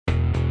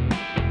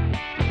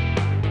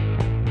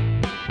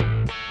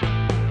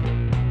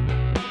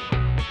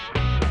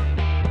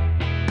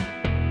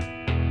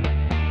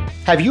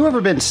Have you ever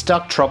been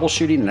stuck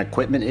troubleshooting an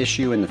equipment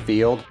issue in the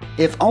field?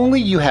 If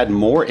only you had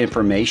more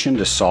information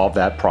to solve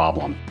that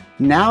problem.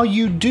 Now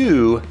you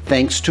do,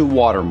 thanks to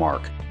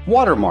Watermark.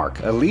 Watermark,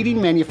 a leading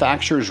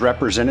manufacturer's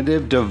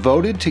representative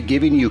devoted to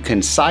giving you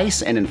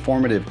concise and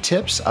informative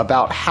tips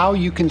about how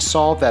you can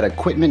solve that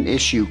equipment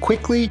issue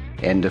quickly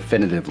and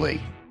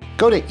definitively.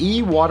 Go to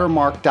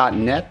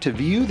ewatermark.net to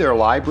view their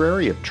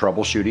library of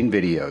troubleshooting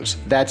videos.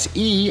 That's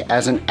E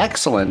as in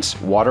excellence,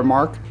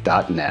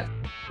 watermark.net.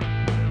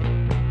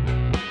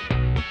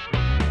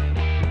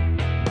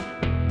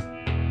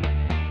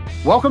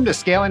 Welcome to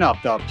Scaling Up,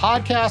 the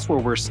podcast where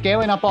we're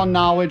scaling up on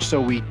knowledge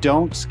so we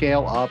don't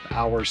scale up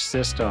our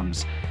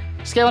systems.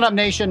 Scaling Up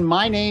Nation,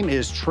 my name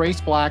is Trace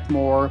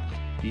Blackmore,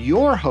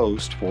 your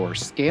host for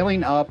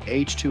Scaling Up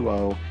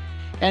H2O.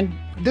 And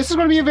this is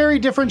going to be a very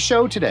different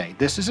show today.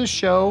 This is a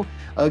show,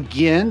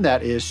 again,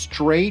 that is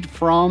straight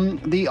from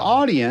the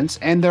audience,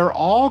 and they're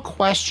all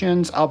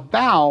questions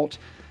about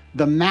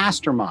the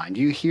mastermind.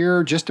 You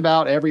hear just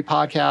about every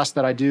podcast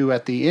that I do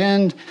at the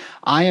end,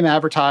 I am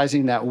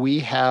advertising that we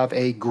have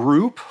a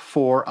group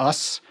for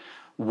us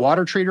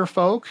water treater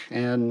folk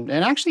and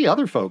actually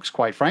other folks,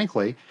 quite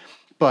frankly.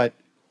 But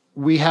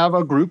we have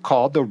a group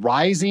called the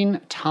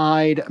Rising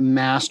Tide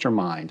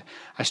Mastermind.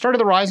 I started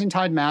the Rising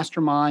Tide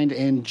Mastermind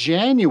in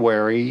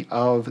January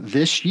of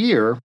this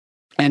year.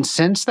 And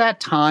since that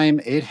time,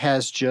 it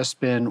has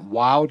just been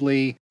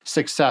wildly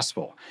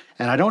successful.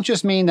 And I don't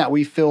just mean that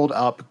we filled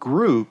up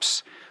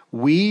groups.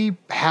 We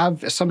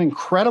have some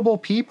incredible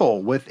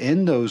people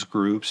within those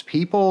groups,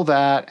 people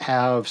that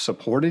have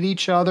supported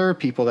each other,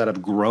 people that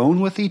have grown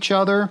with each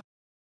other.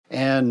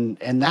 And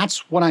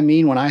that's what I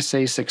mean when I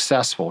say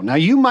successful. Now,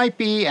 you might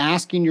be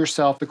asking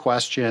yourself the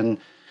question,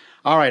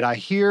 all right, I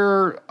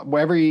hear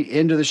every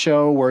end of the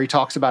show where he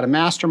talks about a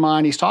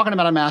mastermind. He's talking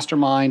about a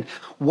mastermind.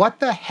 What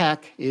the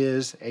heck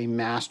is a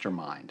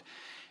mastermind?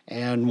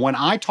 And when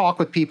I talk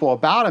with people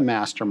about a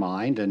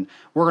mastermind, and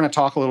we're going to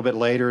talk a little bit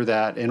later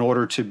that in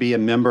order to be a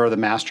member of the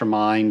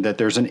mastermind, that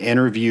there's an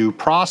interview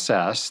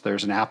process,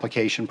 there's an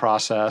application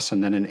process,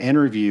 and then an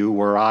interview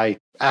where I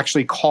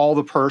actually call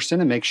the person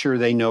and make sure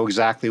they know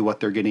exactly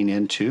what they're getting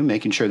into,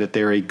 making sure that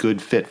they're a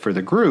good fit for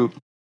the group.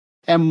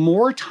 And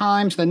more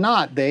times than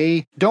not,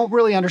 they don't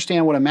really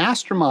understand what a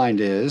mastermind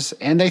is,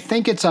 and they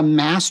think it's a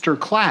master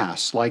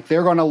class, like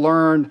they're going to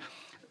learn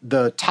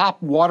the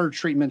top water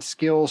treatment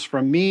skills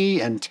from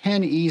me and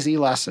 10 easy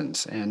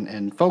lessons.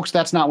 And folks,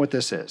 that's not what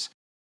this is.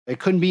 It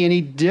couldn't be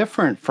any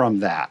different from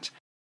that.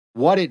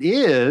 What it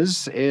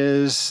is,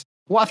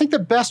 well, I think the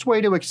best way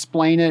to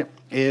explain it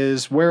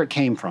is where it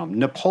came from.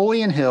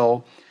 Napoleon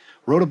Hill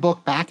wrote a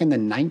book back in the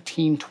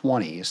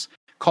 1920s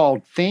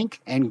called Think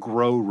and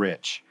Grow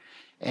Rich.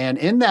 And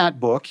in that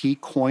book, he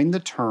coined the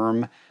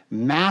term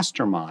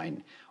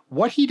mastermind.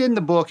 What he did in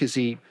the book is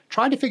he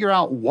tried to figure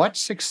out what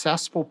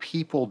successful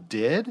people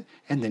did,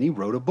 and then he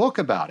wrote a book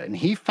about it. And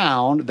he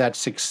found that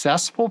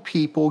successful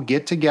people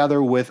get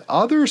together with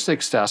other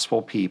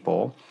successful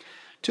people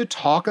to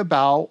talk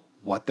about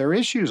what their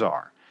issues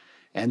are.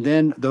 And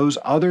then those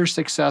other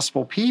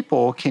successful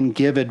people can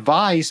give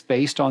advice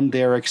based on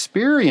their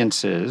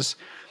experiences.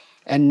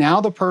 And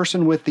now the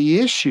person with the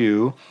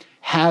issue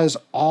has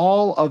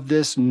all of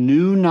this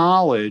new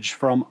knowledge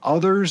from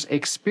others'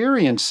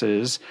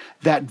 experiences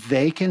that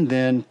they can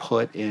then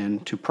put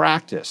into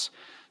practice.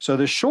 So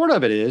the short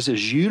of it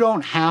is you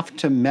don't have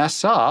to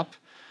mess up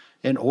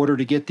in order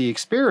to get the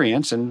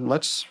experience. And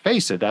let's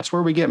face it, that's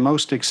where we get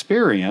most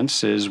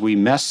experience, is we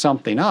mess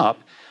something up.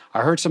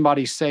 I heard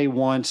somebody say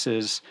once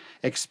is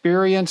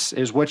experience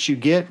is what you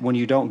get when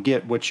you don't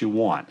get what you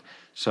want.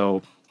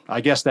 So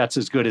I guess that's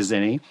as good as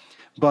any.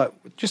 But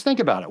just think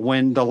about it.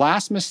 When the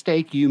last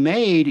mistake you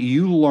made,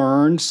 you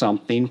learned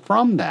something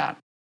from that.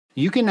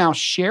 You can now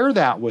share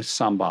that with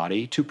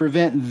somebody to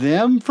prevent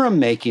them from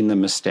making the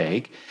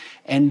mistake,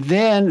 and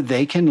then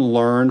they can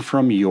learn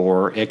from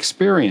your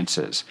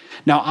experiences.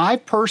 Now,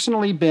 I've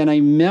personally been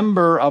a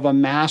member of a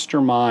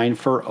mastermind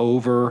for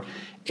over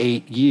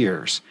 8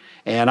 years.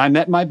 And I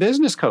met my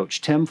business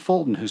coach, Tim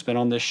Fulton, who's been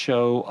on this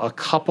show a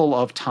couple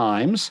of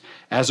times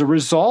as a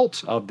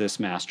result of this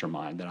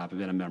mastermind that I've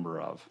been a member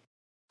of.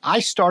 I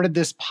started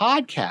this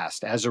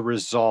podcast as a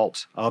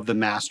result of the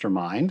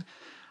mastermind.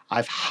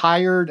 I've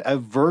hired a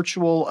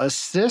virtual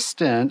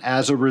assistant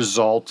as a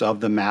result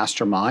of the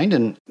mastermind.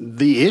 And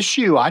the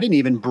issue I didn't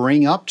even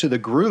bring up to the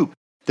group.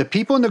 The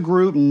people in the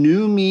group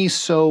knew me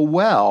so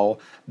well,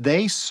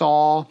 they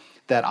saw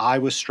that I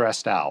was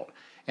stressed out.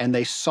 And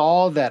they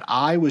saw that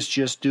I was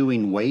just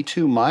doing way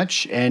too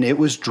much and it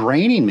was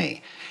draining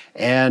me.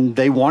 And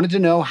they wanted to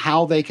know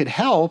how they could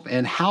help,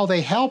 and how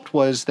they helped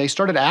was they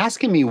started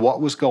asking me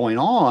what was going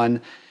on,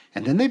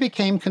 and then they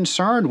became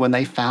concerned when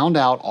they found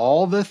out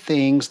all the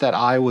things that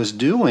I was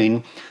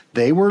doing.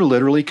 They were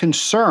literally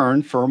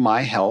concerned for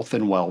my health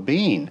and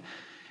well-being.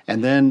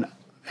 And then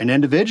an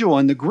individual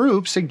in the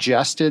group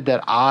suggested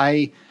that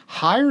I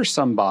hire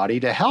somebody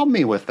to help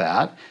me with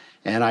that.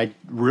 And I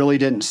really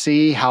didn't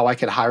see how I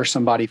could hire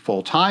somebody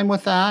full-time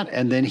with that.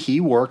 And then he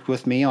worked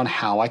with me on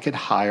how I could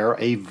hire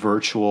a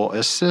virtual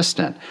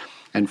assistant.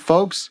 And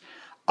folks,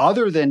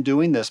 other than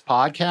doing this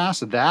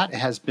podcast, that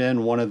has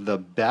been one of the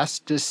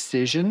best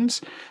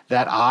decisions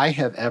that I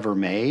have ever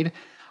made.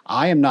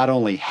 I am not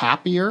only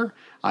happier,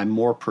 I'm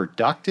more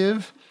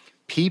productive.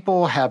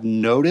 People have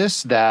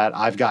noticed that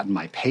I've gotten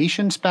my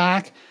patience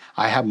back.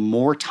 I have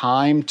more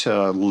time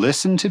to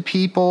listen to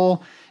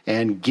people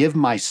and give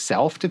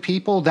myself to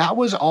people. That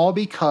was all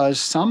because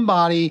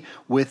somebody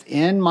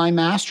within my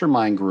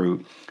mastermind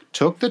group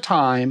took the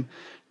time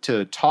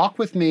to talk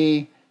with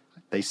me.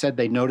 They said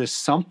they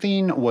noticed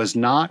something was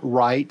not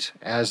right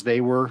as they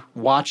were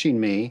watching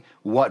me.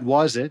 What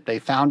was it? They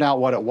found out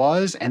what it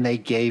was and they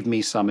gave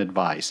me some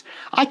advice.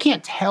 I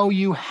can't tell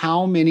you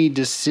how many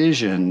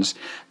decisions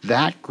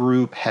that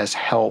group has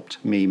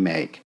helped me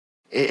make.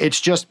 It's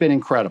just been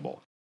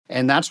incredible.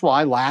 And that's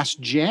why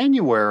last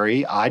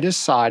January, I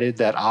decided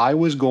that I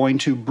was going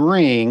to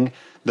bring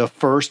the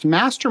first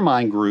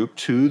mastermind group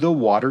to the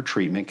water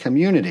treatment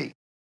community.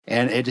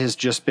 And it has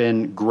just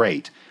been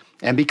great.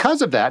 And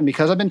because of that, and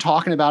because I've been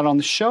talking about it on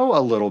the show a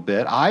little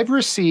bit, I've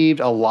received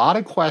a lot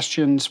of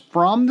questions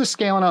from the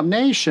Scaling Up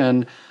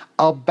Nation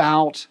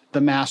about the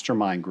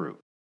mastermind group.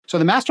 So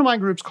the mastermind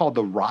group's called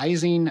the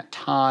Rising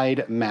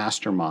Tide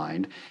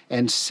Mastermind.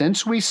 And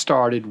since we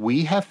started,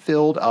 we have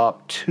filled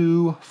up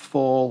 2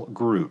 full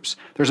groups.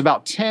 There's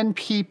about 10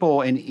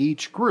 people in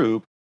each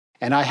group,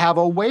 and I have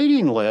a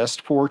waiting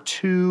list for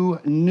 2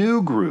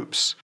 new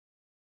groups.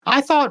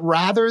 I thought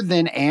rather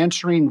than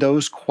answering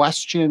those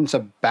questions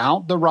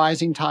about the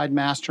Rising Tide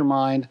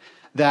Mastermind,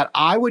 that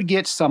I would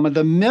get some of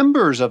the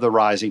members of the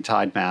Rising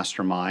Tide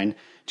Mastermind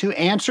to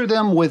answer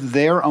them with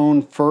their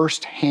own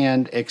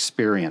firsthand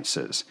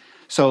experiences.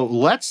 So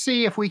let's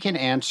see if we can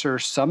answer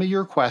some of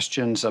your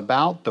questions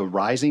about the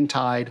Rising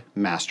Tide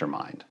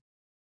Mastermind.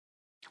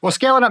 Well,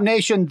 Scaling Up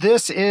Nation,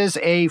 this is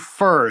a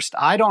first.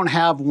 I don't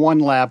have 1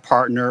 lab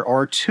partner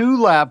or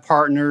 2 lab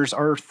partners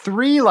or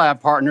 3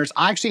 lab partners.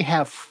 I actually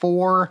have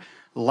 4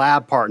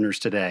 lab partners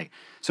today.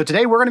 So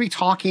today we're going to be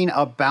talking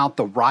about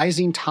the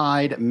Rising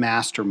Tide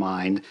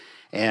Mastermind.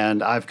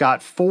 And I've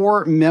got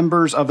 4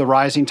 members of the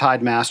Rising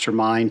Tide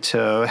Mastermind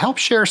to help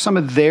share some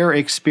of their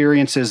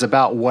experiences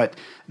about what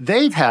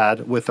they've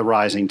had with the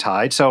Rising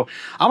Tide. So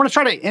I want to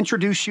try to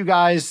introduce you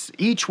guys,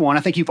 each one.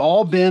 I think you've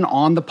all been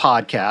on the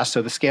podcast,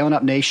 so the Scaling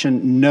Up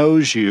Nation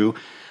knows you.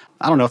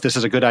 I don't know if this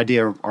is a good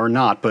idea or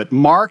not, but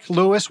Mark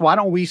Lewis, why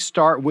don't we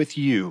start with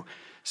you?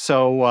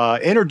 So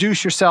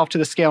introduce yourself to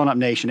the Scaling Up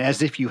Nation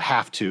as if you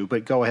have to,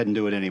 but go ahead and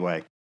do it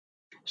anyway.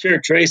 Sure,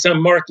 Trace.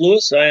 I'm Mark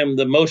Lewis. I am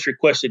the most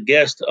requested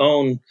guest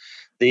on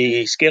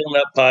the Scaling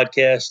Up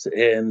podcast,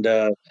 and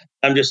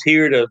I'm just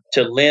here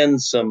to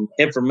lend some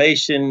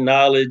information,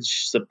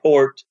 knowledge,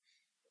 support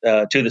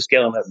to the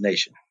Scaling Up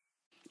Nation.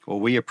 Well,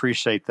 we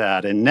appreciate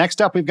that. And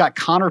next up, we've got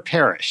Connor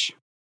Parrish.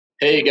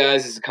 Hey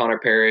guys, this is Connor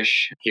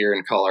Parrish here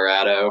in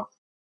Colorado.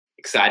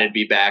 Excited to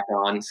be back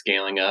on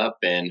Scaling Up,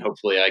 and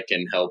hopefully I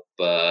can help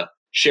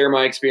share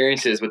my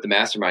experiences with the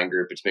mastermind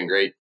group. It's been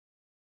great.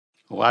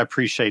 Well, I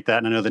appreciate that,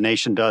 and I know the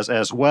nation does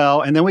as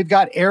well. And then we've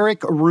got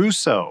Eric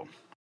Russo.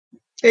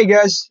 Hey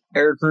guys,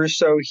 Eric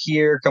Russo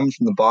here, coming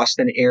from the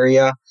Boston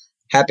area.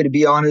 Happy to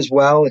be on as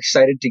well.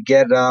 Excited to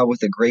get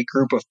with a great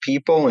group of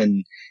people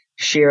and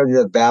share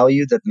the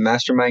value that the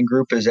mastermind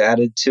group has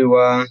added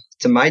to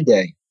my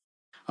day.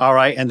 All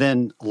right, and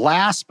then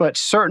last but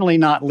certainly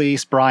not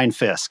least, Brian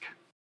Fisk.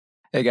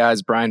 Hey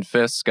guys, Brian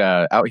Fisk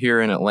out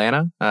here in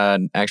Atlanta,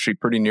 actually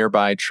pretty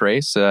nearby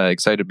Trace.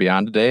 Excited to be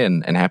on today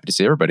and happy to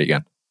see everybody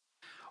again.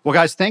 Well,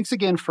 guys, thanks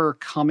again for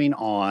coming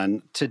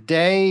on.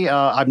 Today,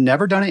 I've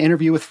never done an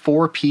interview with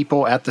 4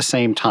 people at the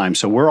same time,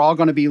 so we're all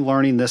going to be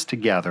learning this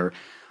together.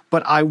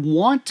 But I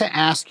want to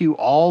ask you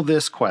all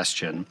this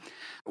question.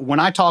 When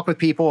I talk with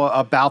people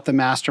about the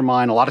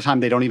mastermind, a lot of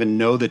time they don't even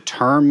know the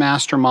term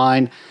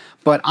mastermind,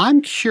 but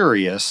I'm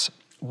curious,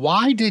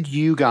 why did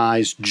you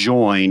guys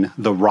join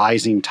the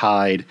Rising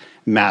Tide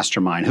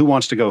Mastermind? Who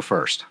wants to go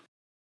first?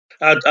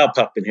 I'll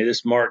pop in here. This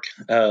is Mark.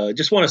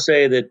 Just want to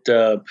say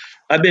that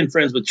I've been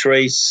friends with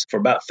Trace for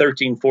about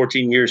 13,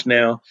 14 years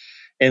now.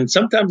 And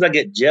sometimes I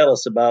get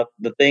jealous about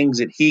the things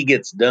that he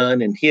gets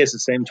done, and he has the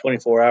same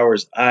 24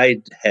 hours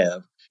I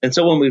have. And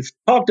so when we've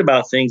talked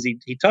about things,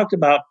 he talked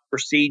about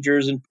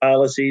procedures and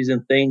policies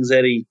and things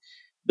that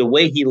the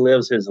way he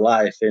lives his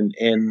life.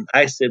 And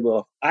I said, well,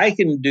 if I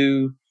can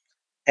do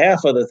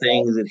half of the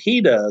things that he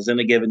does in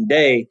a given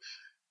day,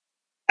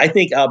 I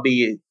think I'll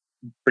be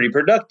pretty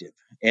productive.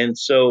 And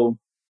so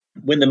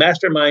when the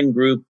mastermind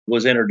group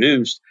was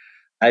introduced,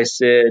 I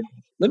said,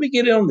 let me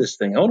get in on this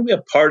thing. I want to be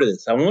a part of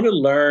this. I want to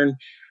learn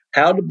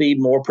how to be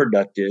more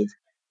productive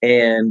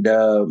and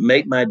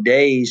make my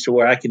days to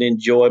where I can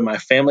enjoy my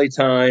family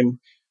time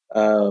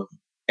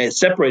and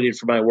separated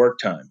from my work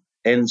time.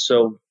 And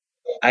so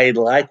I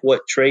like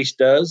what Trace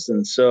does.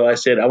 And so I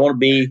said, I want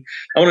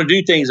to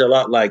do things a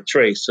lot like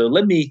Trace. So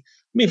let me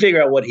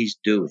figure out what he's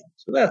doing.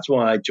 So that's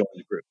why I joined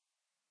the group.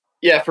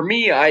 Yeah, for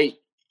me,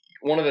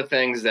 one of the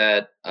things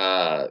that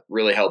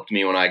really helped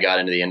me when I got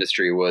into the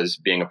industry was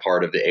being a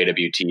part of the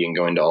AWT and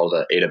going to all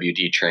the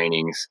AWT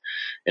trainings.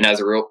 And as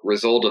a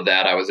result of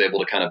that, I was able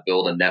to kind of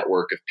build a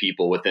network of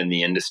people within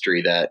the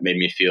industry that made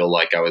me feel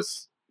like I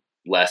was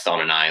less on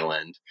an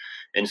island.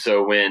 And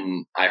so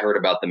when I heard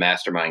about the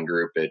mastermind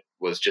group, it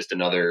was just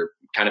another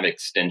kind of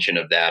extension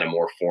of that, a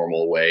more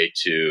formal way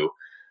to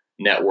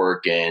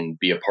network and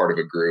be a part of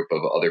a group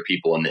of other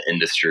people in the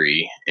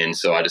industry. And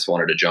so I just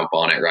wanted to jump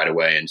on it right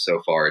away. And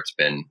so far it's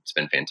been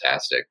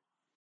fantastic.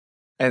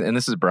 And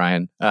this is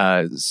Brian.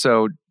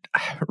 So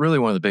really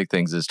one of the big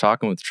things is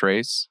talking with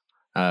Trace,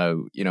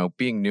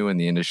 being new in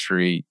the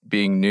industry,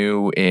 being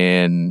new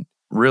in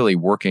really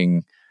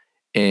working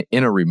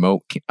in a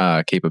remote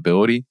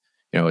capability.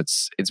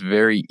 It's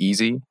very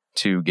easy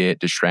to get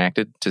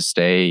distracted, to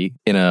stay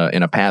in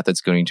a path that's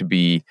going to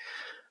be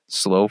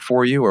slow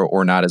for you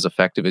or not as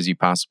effective as you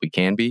possibly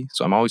can be.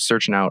 So I'm always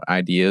searching out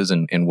ideas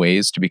and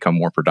ways to become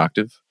more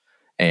productive.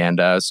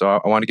 And so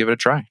I want to give it a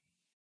try.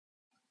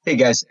 Hey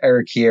guys,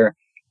 Eric here.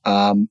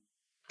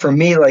 For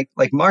me, like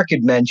Mark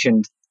had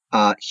mentioned,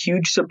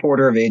 huge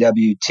supporter of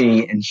AWT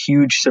and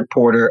huge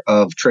supporter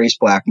of Trace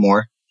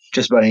Blackmore.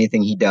 Just about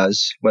anything he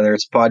does, whether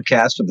it's a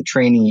podcast or the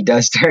training he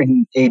does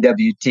during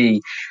AWT.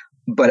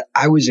 But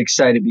I was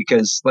excited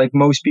because, like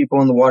most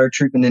people in the water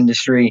treatment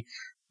industry,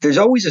 there's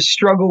always a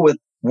struggle with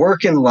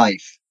work and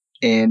life.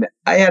 And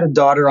I had a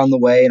daughter on the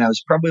way, and I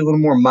was probably a little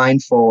more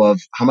mindful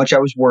of how much I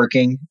was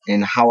working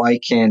and how I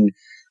can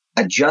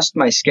adjust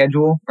my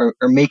schedule or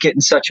make it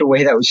in such a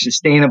way that was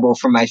sustainable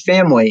for my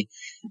family.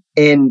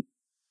 And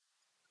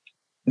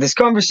this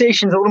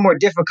conversation is a little more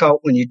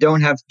difficult when you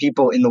don't have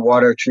people in the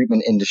water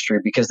treatment industry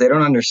because they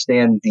don't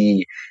understand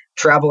the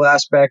travel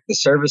aspect, the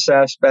service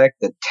aspect,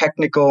 the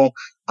technical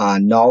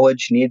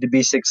knowledge needed to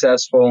be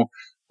successful.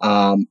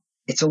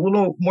 It's a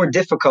little more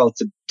difficult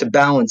to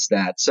balance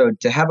that. So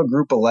to have a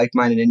group of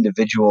like-minded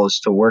individuals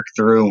to work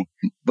through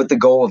with the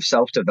goal of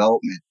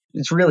self-development,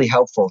 it's really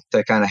helpful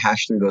to kind of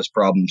hash through those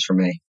problems for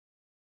me.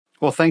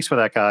 Well, thanks for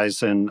that,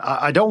 guys. And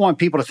I don't want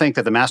people to think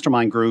that the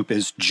mastermind group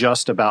is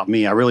just about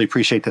me. I really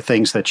appreciate the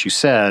things that you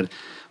said,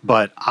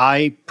 but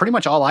pretty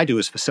much all I do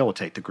is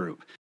facilitate the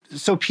group.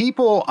 So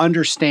people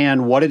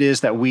understand what it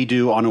is that we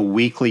do on a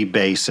weekly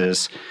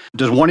basis.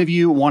 Does one of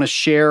you want to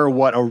share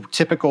what a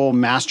typical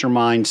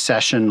mastermind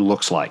session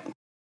looks like?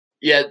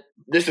 Yeah,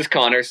 this is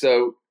Connor.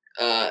 So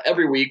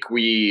every week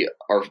we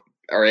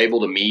are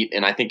able to meet,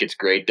 and I think it's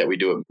great that we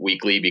do it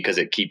weekly because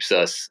it keeps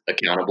us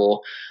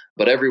accountable.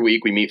 But every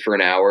week we meet for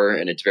an hour,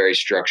 and it's very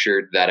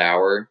structured that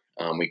hour.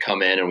 We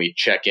come in and we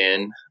check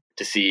in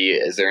to see,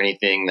 is there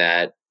anything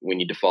that we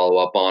need to follow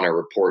up on or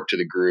report to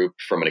the group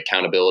from an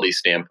accountability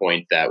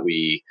standpoint that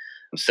we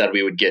said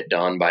we would get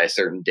done by a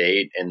certain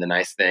date. And the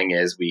nice thing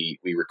is we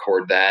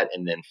record that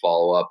and then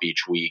follow up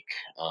each week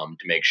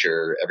to make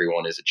sure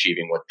everyone is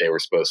achieving what they were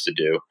supposed to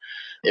do.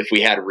 If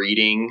we had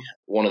reading,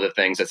 one of the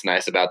things that's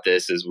nice about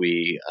this is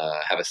we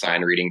have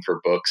assigned reading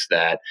for books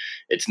that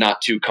it's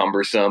not too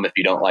cumbersome if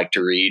you don't like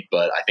to read,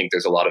 but I think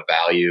there's a lot of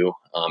value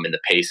and the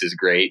pace is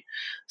great.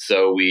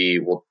 So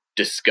we will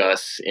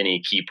discuss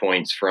any key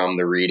points from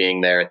the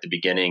reading there at the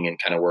beginning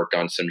and kind of work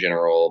on some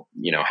general,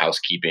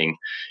 housekeeping.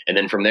 And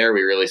then from there,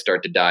 we really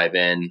start to dive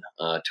in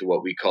to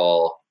what we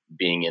call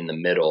being in the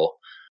middle,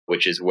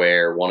 which is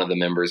where one of the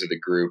members of the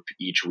group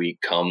each week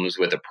comes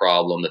with a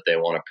problem that they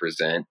want to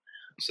present.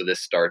 So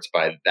this starts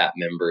by that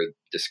member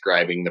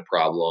describing the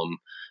problem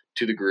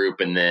to the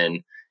group and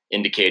then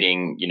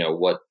indicating,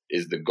 what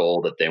is the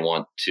goal that they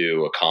want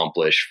to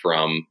accomplish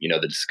from,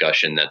 the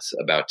discussion that's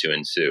about to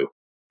ensue.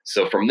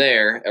 So from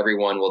there,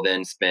 everyone will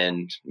then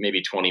spend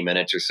maybe 20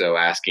 minutes or so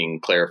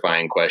asking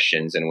clarifying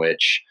questions in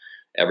which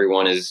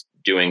everyone is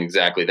doing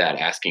exactly that,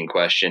 asking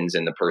questions,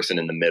 and the person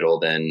in the middle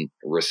then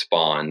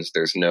responds.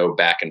 There's no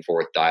back and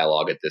forth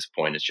dialogue at this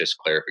point. It's just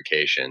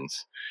clarifications.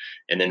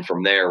 And then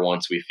from there,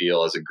 once we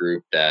feel as a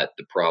group that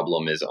the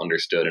problem is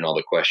understood and all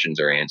the questions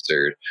are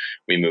answered,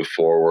 we move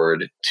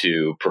forward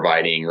to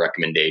providing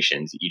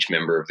recommendations. Each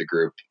member of the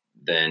group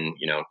then,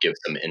 gives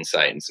some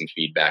insight and some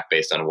feedback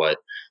based on what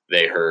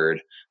they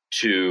heard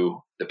to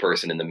the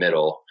person in the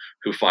middle,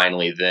 who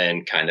finally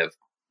then kind of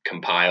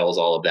compiles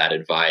all of that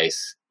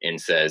advice and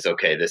says,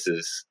 okay, this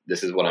is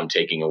what I'm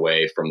taking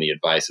away from the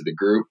advice of the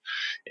group.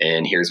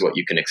 And here's what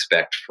you can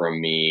expect from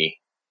me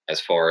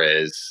as far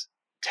as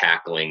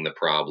tackling the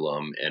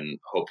problem and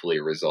hopefully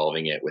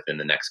resolving it within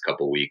the next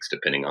couple of weeks,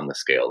 depending on the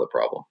scale of the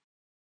problem.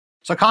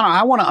 So Connor,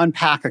 I want to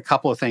unpack a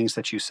couple of things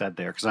that you said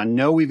there, because I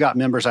know we've got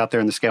members out there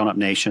in the Scaling Up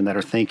Nation that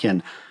are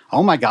thinking,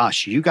 oh my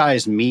gosh, you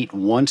guys meet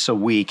once a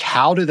week.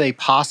 How do they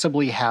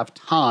possibly have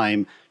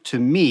time to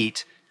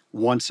meet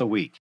once a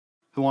week?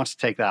 Who wants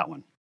to take that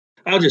one?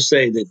 I'll just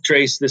say that,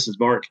 Trace, this is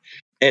Mark.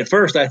 At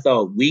first, I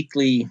thought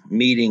weekly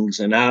meetings,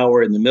 an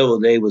hour in the middle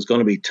of the day, was going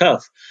to be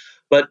tough.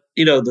 But,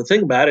 the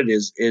thing about it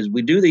is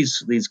we do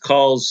these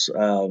calls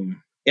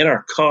in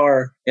our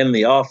car, in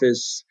the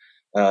office,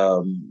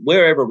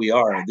 wherever we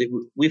are.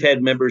 We've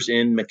had members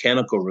in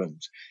mechanical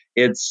rooms.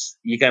 It's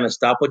you kind of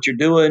stop what you're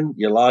doing,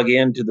 you log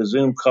into the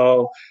Zoom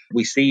call,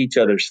 we see each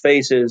other's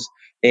faces,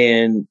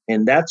 and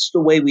that's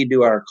the way we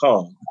do our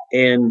call.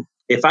 And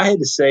if I had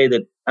to say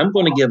that I'm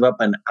going to give up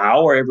an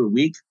hour every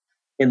week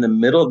in the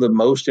middle of the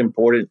most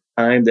important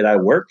time that I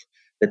work,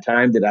 the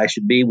time that I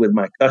should be with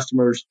my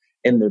customers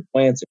and their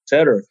plants, et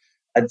cetera,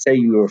 I'd say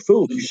you are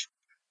foolish.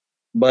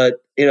 But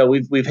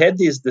we've had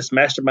this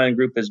mastermind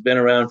group has been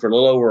around for a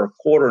little over a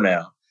quarter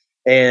now,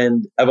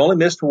 and I've only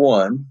missed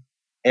one,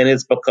 and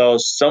it's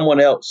because someone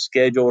else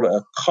scheduled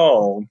a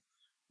call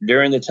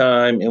during the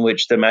time in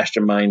which the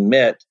mastermind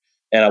met,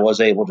 and I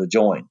was able to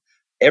join.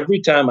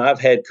 Every time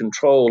I've had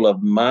control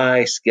of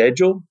my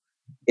schedule,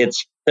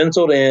 it's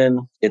penciled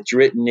in, it's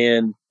written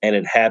in, and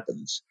it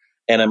happens.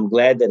 And I'm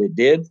glad that it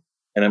did,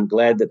 and I'm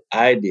glad that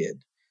I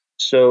did.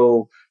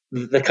 So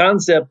the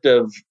concept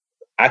of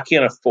I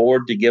can't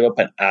afford to give up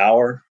an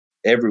hour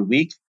every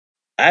week.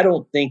 I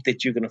don't think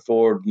that you can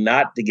afford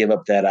not to give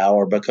up that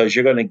hour because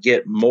you're going to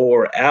get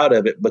more out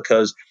of it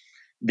because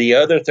the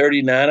other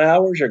 39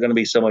 hours are going to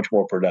be so much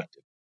more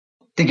productive.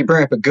 I think you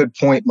bring up a good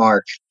point,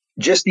 Mark.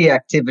 Just the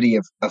activity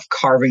of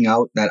carving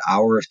out that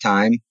hour of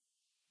time,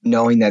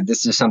 knowing that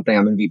this is something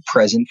I'm going to be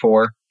present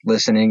for,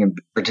 listening and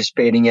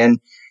participating in,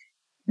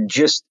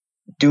 just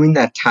doing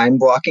that time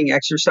blocking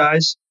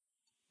exercise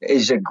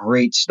is a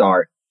great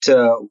start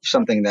to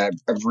something that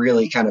I've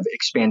really kind of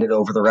expanded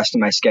over the rest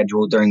of my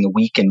schedule during the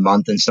week and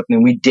month and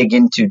something we dig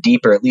into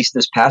deeper, at least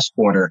this past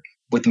quarter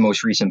with the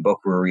most recent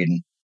book we're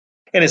reading.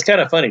 And it's kind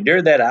of funny,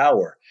 during that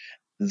hour,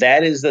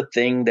 that is the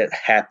thing that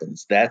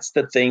happens. That's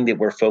the thing that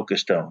we're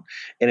focused on.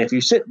 And if you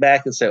sit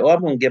back and say, oh,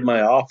 I'm going to give my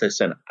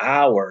office an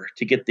hour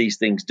to get these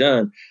things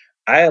done,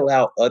 I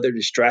allow other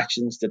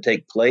distractions to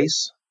take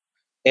place,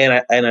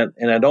 and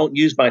I don't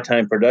use my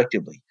time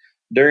productively.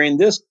 During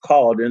this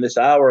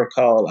hour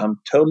call, I'm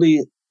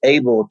totally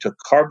able to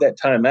carve that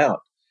time out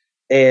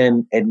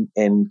and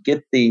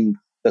get the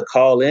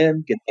call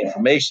in, get the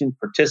information,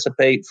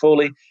 participate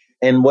fully.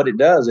 And what it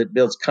does, it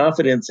builds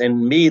confidence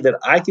in me that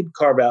I could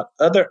carve out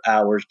other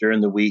hours during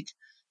the week to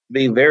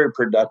be very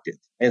productive.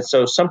 And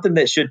so something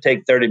that should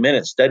take 30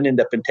 minutes doesn't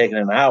end up in taking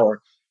an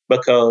hour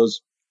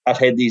because I've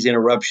had these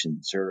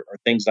interruptions or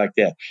things like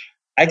that.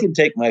 I can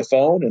take my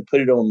phone and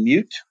put it on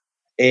mute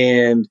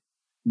and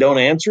don't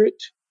answer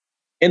it,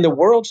 and the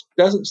world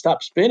doesn't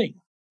stop spinning.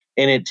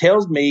 And it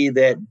tells me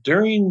that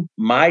during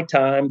my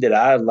time that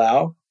I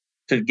allow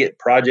to get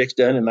projects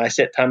done and I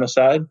set time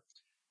aside,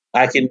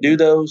 I can do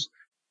those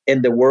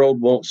and the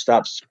world won't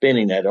stop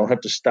spinning. I don't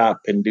have to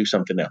stop and do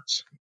something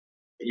else.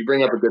 You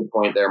bring up a good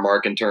point there,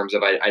 Mark, in terms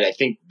of I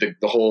think the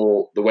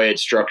way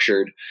it's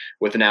structured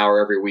with an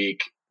hour every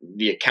week,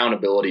 the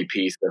accountability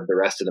piece of the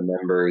rest of the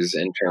members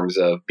in terms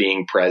of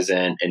being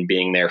present and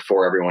being there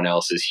for everyone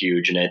else is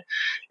huge. And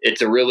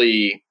it's a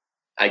really,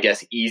 I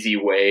guess, easy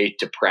way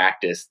to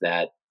practice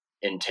that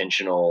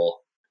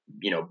intentional,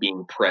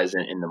 being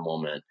present in the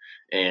moment.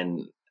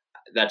 And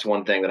that's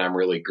one thing that I'm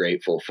really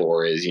grateful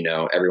for is,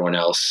 everyone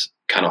else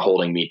kind of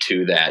holding me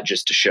to that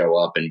just to show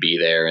up and be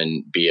there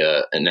and be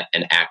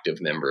an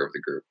active member of the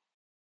group.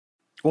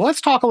 Well,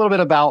 let's talk a little bit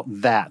about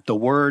that, the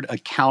word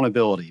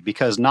accountability,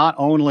 because not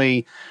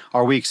only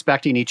are we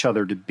expecting each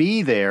other to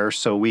be there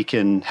so we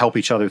can help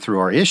each other through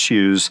our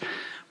issues,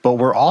 but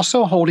we're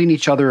also holding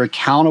each other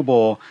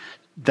accountable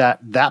that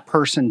that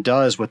person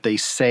does what they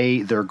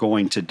say they're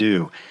going to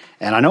do.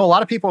 And I know a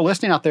lot of people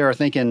listening out there are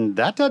thinking,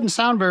 that doesn't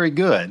sound very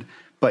good,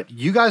 but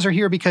you guys are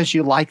here because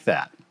you like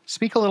that.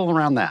 Speak a little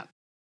around that.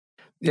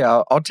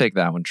 Yeah, I'll take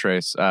that one,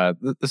 Trace.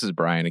 This is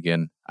Brian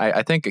again.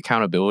 I think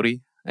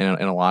accountability,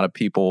 and a lot of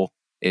people,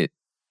 it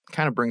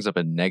kind of brings up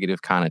a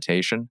negative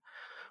connotation,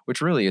 which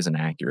really isn't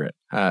accurate.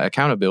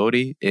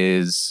 Accountability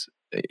is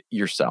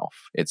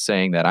yourself. It's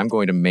saying that I'm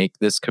going to make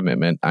this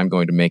commitment, I'm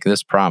going to make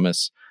this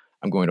promise,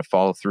 I'm going to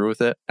follow through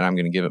with it, and I'm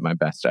going to give it my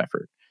best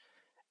effort.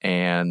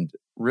 And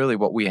really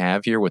what we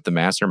have here with the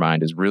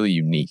mastermind is really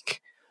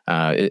unique,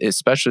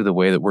 especially the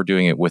way that we're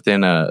doing it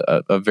within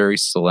a very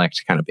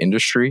select kind of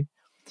industry,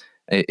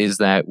 is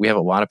that we have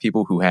a lot of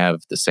people who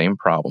have the same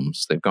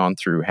problems. They've gone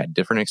through, had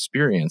different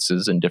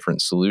experiences and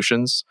different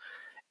solutions.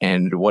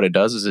 And what it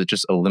does is it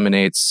just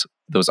eliminates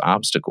those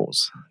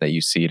obstacles that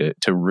you see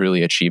to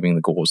really achieving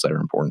the goals that are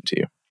important to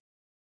you.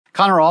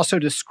 Connor also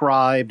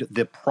described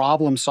the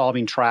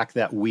problem-solving track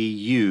that we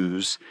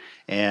use.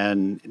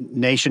 And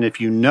Nation,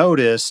 if you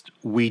noticed,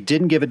 we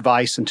didn't give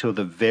advice until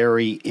the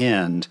very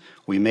end.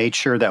 We made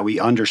sure that we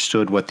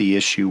understood what the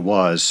issue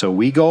was. So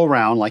we go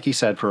around, like he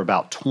said, for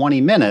about 20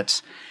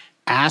 minutes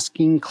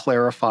asking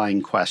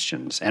clarifying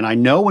questions. And I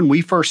know when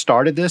we first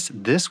started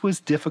this was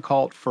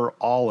difficult for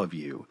all of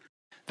you.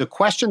 The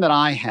question that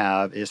I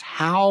have is,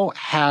 how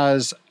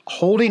has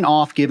holding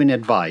off giving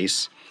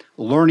advice,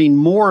 learning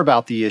more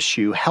about the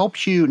issue,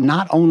 helped you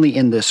not only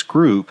in this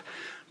group,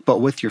 but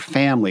with your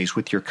families,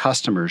 with your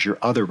customers, your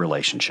other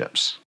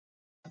relationships?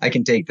 I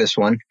can take this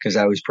one because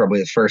I was probably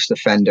the first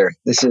offender.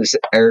 This is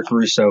Eric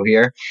Russo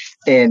here.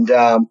 And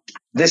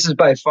this is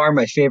by far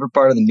my favorite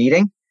part of the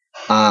meeting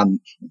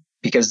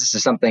because this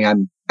is something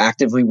I'm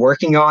actively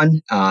working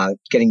on,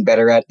 getting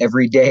better at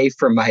every day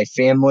for my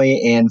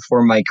family and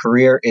for my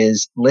career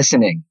is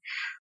listening.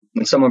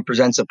 When someone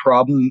presents a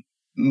problem,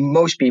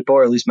 most people,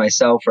 or at least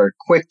myself, are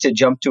quick to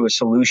jump to a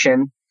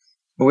solution,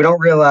 but we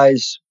don't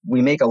realize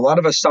we make a lot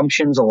of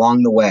assumptions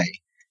along the way,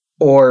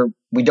 or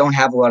we don't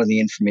have a lot of the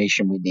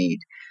information we need.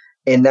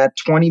 And that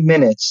 20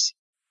 minutes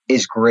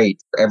is great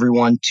for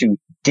everyone to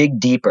dig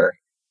deeper,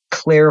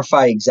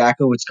 clarify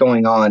exactly what's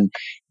going on.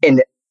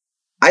 And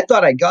I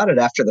thought I got it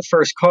after the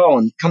first call,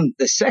 and come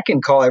the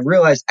second call, I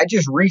realized I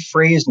just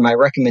rephrased my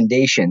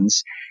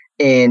recommendations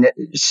and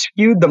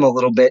skewed them a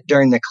little bit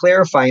during the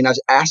clarifying. I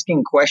was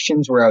asking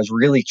questions where I was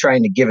really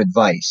trying to give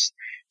advice.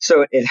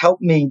 So it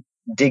helped me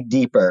dig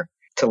deeper,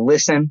 to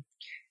listen,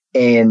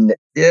 and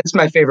it's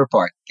my favorite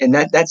part. And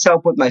that's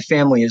helped with my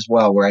family as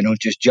well, where I don't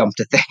just jump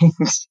to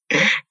things.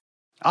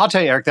 I'll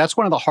tell you, Eric, that's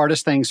one of the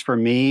hardest things for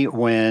me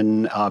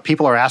when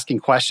people are asking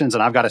questions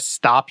and I've got to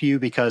stop you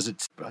because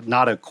it's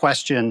not a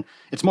question.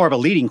 It's more of a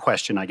leading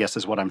question, I guess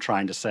is what I'm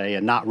trying to say,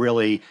 and not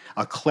really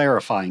a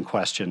clarifying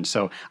question.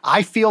 So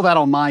I feel that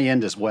on my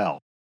end as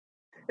well.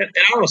 And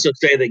I also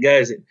say that,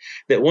 guys,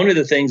 that one of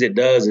the things it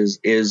does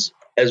is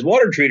as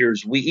water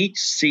treaters, we each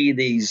see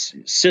these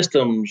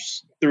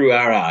systems through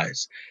our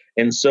eyes.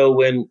 And so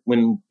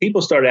when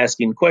people start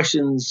asking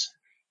questions,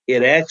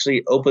 it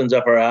actually opens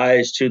up our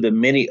eyes to the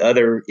many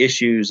other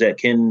issues that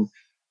can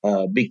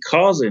be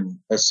causing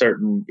a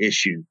certain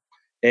issue.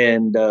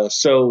 And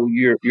so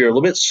you're a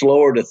little bit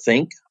slower to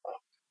think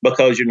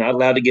because you're not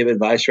allowed to give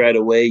advice right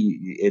away.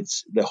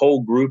 It's the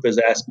whole group is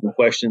asking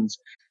questions.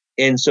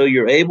 And so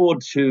you're able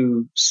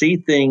to see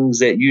things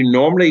that you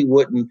normally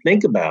wouldn't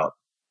think about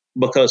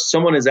because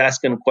someone is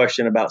asking a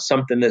question about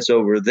something that's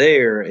over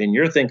there and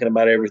you're thinking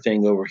about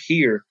everything over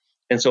here.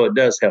 And so it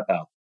does help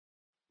out.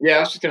 Yeah, I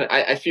was just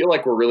I feel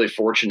like we're really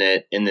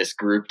fortunate in this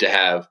group to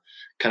have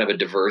kind of a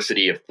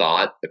diversity of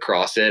thought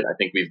across it. I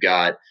think we've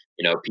got,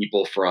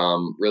 people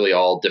from really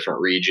all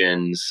different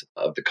regions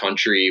of the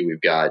country.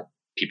 We've got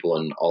people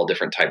in all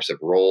different types of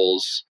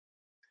roles,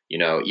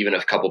 even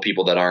a couple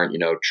people that aren't,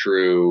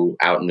 true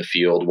out in the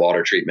field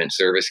water treatment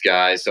service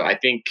guys. So I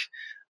think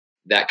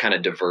that kind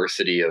of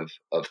diversity of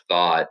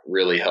thought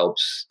really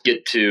helps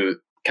get to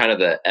kind of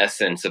the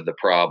essence of the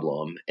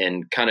problem.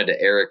 And kind of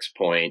to Eric's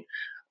point,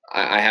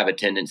 I have a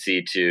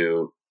tendency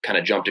to kind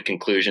of jump to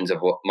conclusions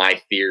of what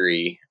my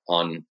theory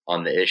on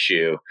the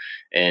issue.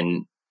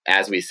 And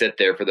as we sit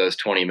there for those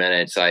 20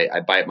 minutes,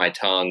 I bite my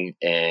tongue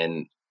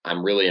and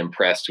I'm really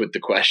impressed with the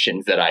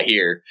questions that I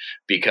hear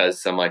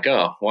because I'm like,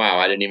 oh, wow,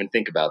 I didn't even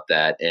think about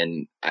that.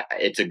 And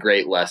it's a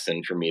great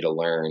lesson for me to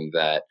learn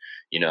that,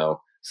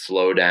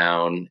 slow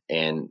down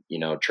and,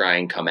 try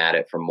and come at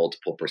it from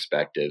multiple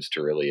perspectives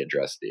to really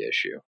address the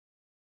issue.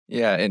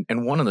 Yeah,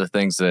 and one of the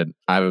things that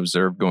I've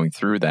observed going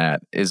through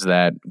that is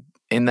that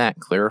in that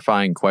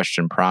clarifying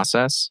question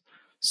process,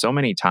 so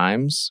many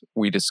times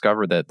we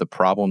discover that the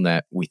problem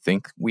that we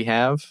think we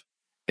have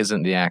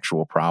isn't the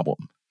actual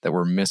problem, that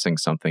we're missing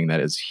something that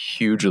is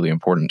hugely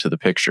important to the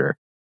picture.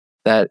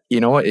 That,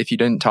 if you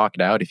didn't talk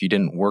it out, if you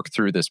didn't work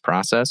through this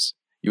process,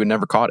 you would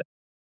never caught it.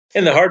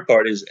 And the hard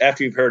part is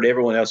after you've heard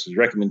everyone else's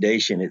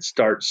recommendation, it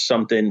starts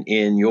something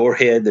in your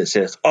head that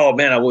says, oh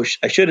man, I wish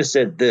I should have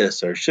said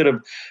this, or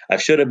I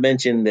should have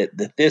mentioned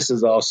that this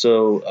is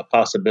also a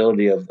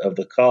possibility of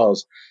the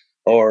cause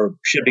or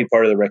should be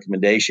part of the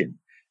recommendation.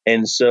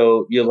 And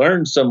so you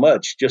learn so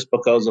much just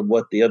because of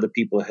what the other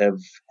people have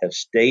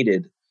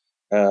stated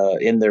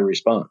in their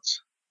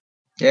response.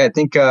 Yeah, I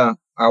think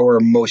our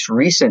most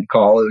recent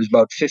call, it was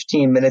about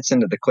 15 minutes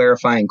into the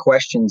clarifying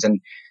questions,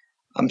 and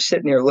I'm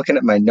sitting here looking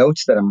at my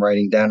notes that I'm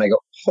writing down. I go,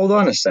 hold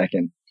on a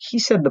second. He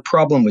said the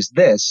problem was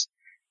this,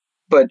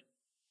 but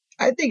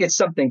I think it's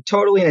something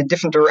totally in a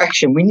different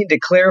direction. We need to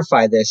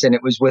clarify this. And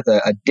it was with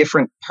a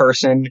different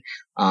person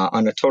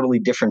on a totally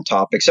different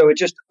topic. So it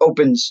just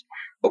opens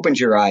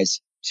your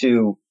eyes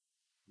to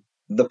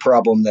the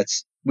problem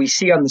that's we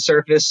see on the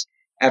surface.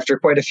 After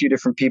quite a few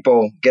different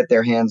people get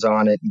their hands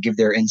on it and give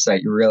their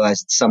insight, you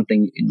realize it's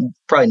something you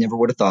probably never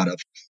would have thought of.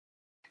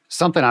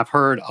 Something I've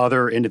heard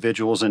other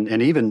individuals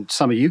and even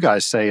some of you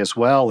guys say as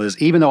well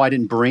is even though I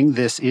didn't bring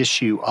this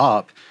issue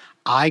up,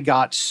 I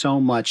got so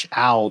much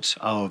out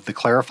of the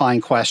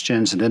clarifying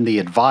questions and then the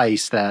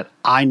advice that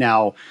I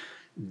now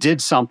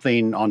did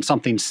something on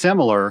something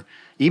similar,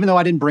 even though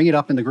I didn't bring it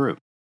up in the group.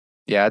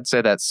 Yeah, I'd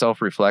say that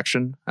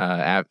self-reflection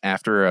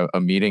after a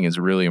meeting is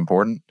really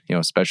important,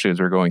 especially as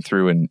we're going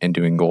through and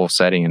doing goal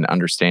setting and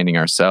understanding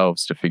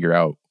ourselves to figure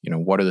out,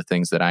 what are the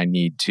things that I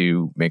need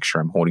to make sure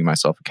I'm holding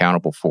myself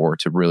accountable for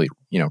to really,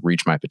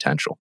 reach my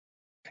potential.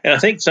 And I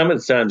think some of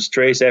the times,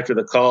 Trace, after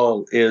the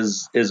call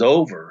is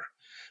over,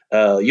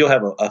 you'll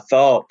have a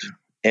thought.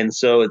 And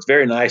so it's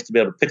very nice to be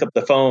able to pick up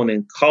the phone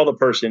and call the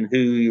person who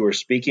you were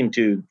speaking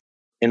to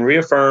and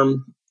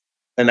reaffirm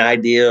an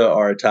idea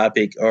or a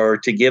topic or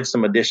to give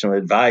some additional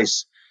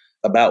advice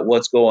about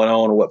what's going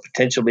on or what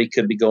potentially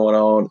could be going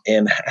on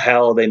and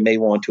how they may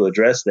want to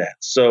address that.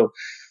 So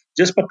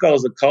just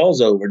because the call's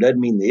over doesn't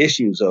mean the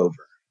issue's over.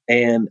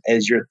 And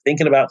as you're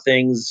thinking about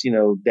things,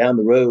 down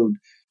the road,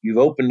 you've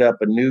opened up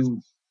a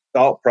new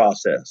thought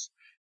process.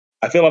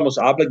 I feel almost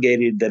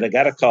obligated that I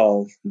got to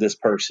call this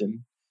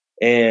person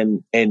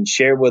and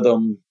share with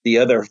them the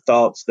other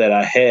thoughts that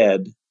I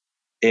had.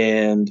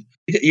 And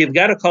you've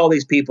got to call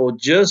these people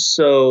just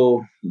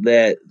so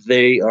that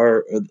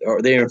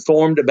they're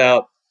informed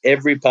about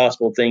every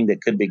possible thing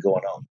that could be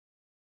going on.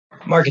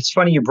 Mark, it's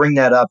funny you bring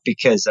that up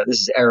because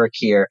this is Eric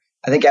here.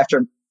 I think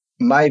after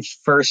my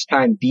first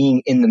time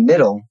being in the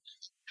middle,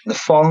 the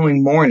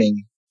following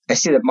morning, I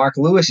see that Mark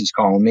Lewis is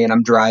calling me and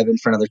I'm driving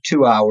for another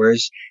 2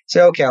 hours.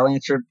 Say, okay, I'll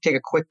answer, take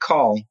a quick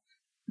call.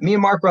 Me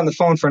and Mark were on the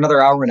phone for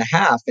another hour and a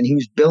half, and he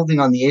was building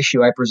on the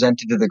issue I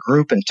presented to the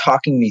group and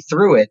talking me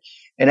through it,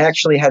 and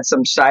actually had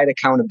some side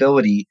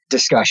accountability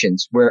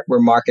discussions where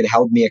Mark had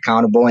held me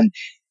accountable. And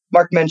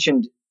Mark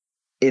mentioned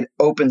it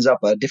opens up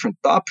a different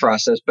thought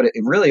process, but it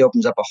really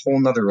opens up a whole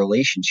nother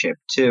relationship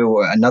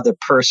to another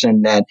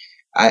person that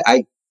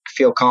I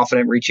feel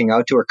confident reaching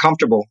out to or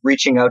comfortable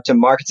reaching out to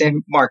Mark and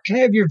saying, Mark, can I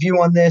have your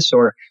view on this,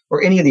 or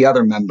any of the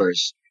other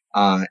members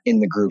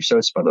in the group? So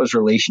it's about those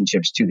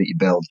relationships too that you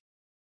build.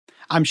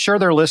 I'm sure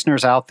there are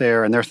listeners out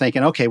there and they're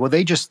thinking, okay, well,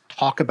 they just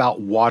talk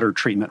about water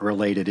treatment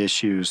related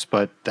issues,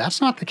 but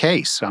that's not the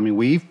case. I mean,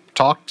 we've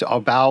talked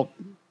about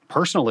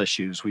personal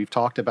issues. We've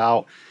talked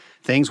about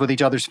things with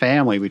each other's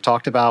family. We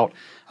talked about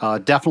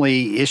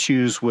definitely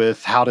issues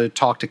with how to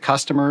talk to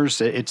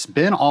customers. It's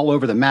been all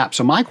over the map.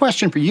 So my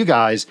question for you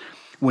guys,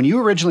 when you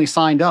originally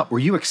signed up, were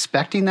you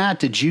expecting that?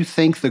 Did you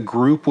think the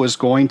group was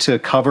going to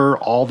cover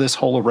all this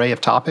whole array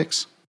of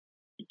topics?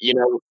 You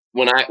know,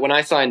 when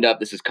I signed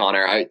up, this is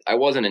Connor, I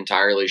wasn't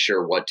entirely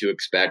sure what to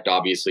expect.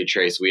 Obviously,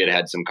 Trace, we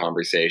had some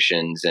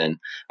conversations, and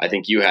I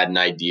think you had an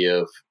idea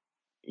of,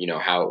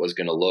 how it was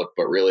going to look.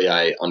 But really,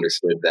 I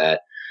understood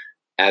that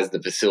as the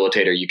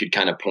facilitator, you could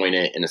kind of point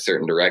it in a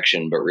certain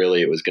direction, but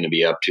really it was going to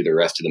be up to the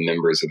rest of the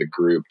members of the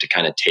group to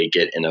kind of take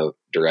it in a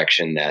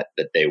direction that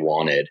they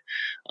wanted.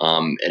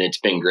 And it's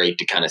been great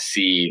to kind of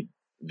see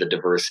the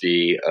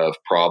diversity of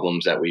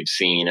problems that we've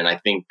seen. And I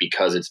think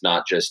because it's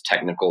not just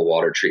technical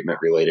water treatment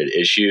related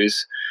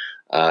issues,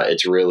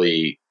 it's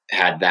really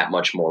had that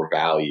much more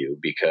value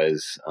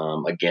because,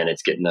 again,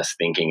 it's getting us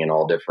thinking in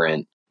all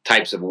different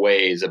types of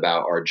ways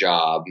about our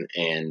job.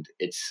 And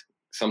it's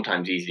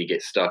sometimes easy to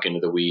get stuck into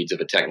the weeds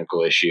of a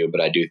technical issue, but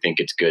I do think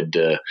it's good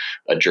to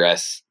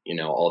address,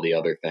 all the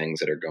other things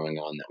that are going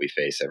on that we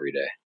face every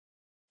day.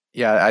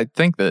 Yeah, I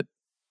think that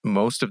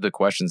most of the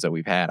questions that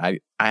we've had, I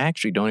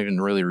actually don't even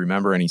really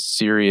remember any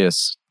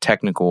serious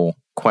technical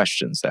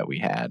questions that we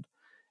had.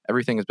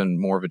 Everything has been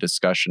more of a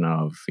discussion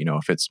of,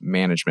 if it's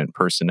management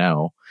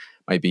personnel,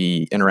 might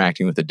be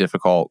interacting with a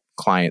difficult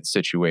client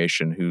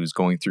situation who's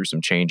going through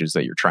some changes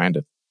that you're trying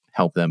to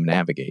help them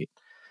navigate.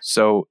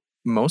 So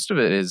most of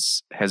it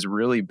has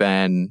really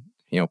been,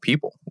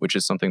 people, which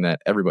is something that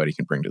everybody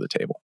can bring to the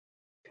table.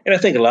 And I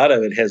think a lot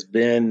of it has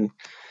been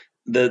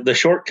the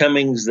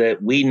shortcomings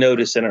that we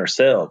notice in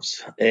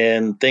ourselves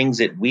and things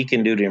that we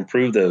can do to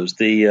improve those.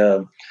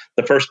 The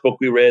first book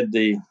we read,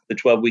 the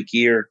 12-week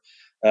year,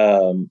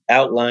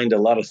 outlined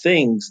a lot of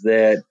things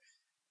that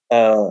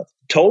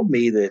told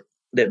me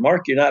that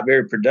Mark, you're not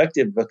very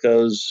productive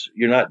because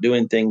you're not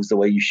doing things the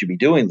way you should be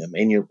doing them.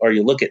 And you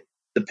look at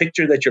the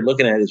picture that you're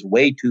looking at is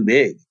way too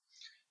big.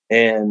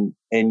 And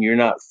you're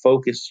not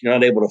focused, you're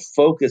not able to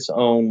focus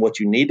on what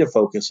you need to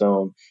focus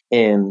on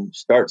and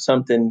start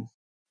something,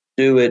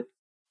 do it,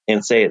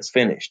 and say it's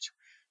finished.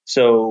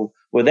 So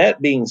with that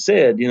being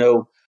said,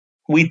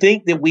 we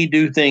think that we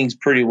do things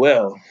pretty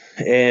well.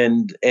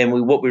 And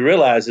what we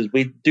realize is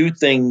we do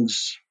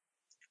things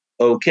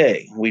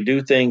okay. We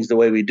do things the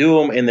way we do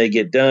them and they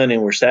get done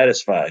and we're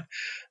satisfied.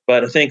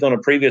 But I think on a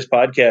previous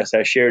podcast,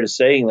 I shared a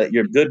saying that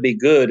your good be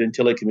good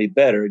until it can be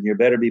better, and your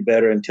better be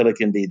better until it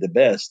can be the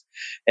best.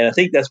 And I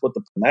think that's what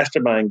the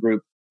mastermind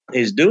group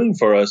is doing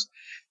for us.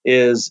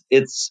 Is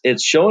it's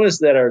showing us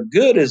that our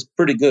good is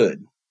pretty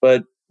good,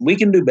 but we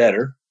can do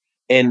better,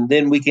 and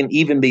then we can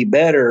even be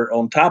better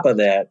on top of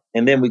that,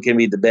 and then we can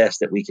be the best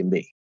that we can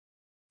be.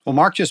 Well,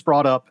 Mark just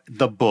brought up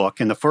the book,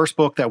 and the first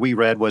book that we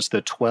read was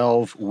the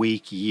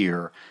 12-week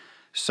year.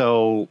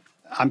 So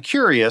I'm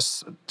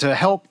curious to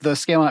help the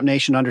Scaling Up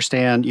Nation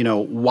understand,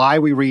 why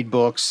we read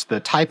books, the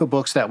type of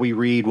books that we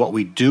read, what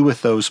we do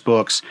with those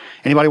books.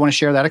 Anybody want to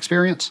share that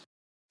experience?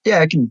 Yeah,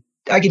 I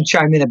can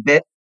chime in a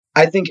bit.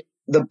 I think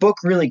the book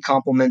really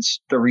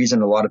complements the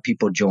reason a lot of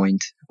people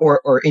joined,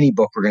 or any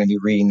book we're going to be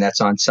reading that's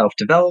on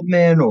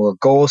self-development or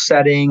goal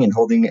setting and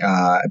holding,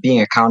 being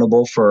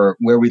accountable for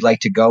where we'd like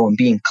to go and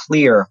being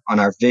clear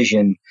on our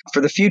vision for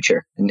the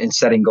future and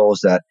setting goals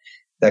that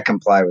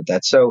comply with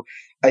that. So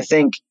I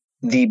think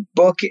the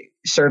book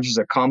serves as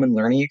a common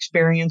learning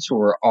experience where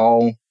we're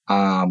all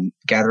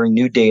gathering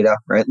new data,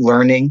 right?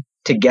 Learning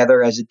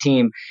together as a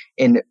team.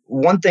 And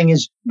one thing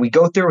is we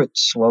go through it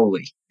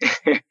slowly.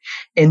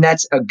 And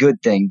that's a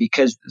good thing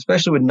because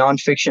especially with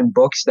nonfiction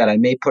books that I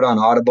may put on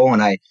Audible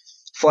and I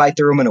fly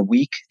through them in a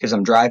week because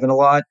I'm driving a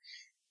lot,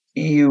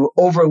 you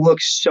overlook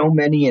so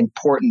many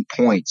important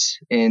points.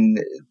 And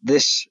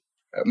this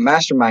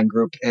mastermind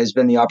group has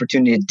been the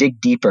opportunity to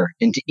dig deeper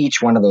into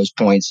each one of those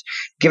points,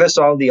 give us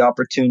all the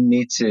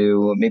opportunity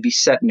to maybe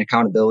set an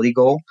accountability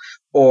goal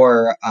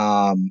or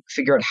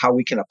figure out how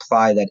we can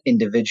apply that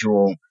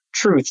individual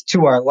truth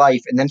to our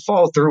life and then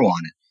follow through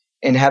on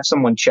it and have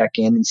someone check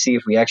in and see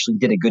if we actually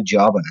did a good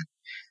job on it.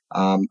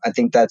 I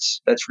think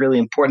that's really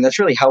important. That's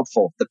really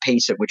helpful, the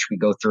pace at which we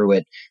go through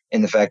it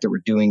and the fact that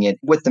we're doing it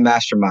with the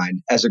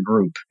mastermind as a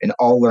group and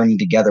all learning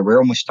together. We're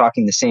almost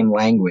talking the same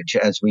language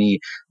as we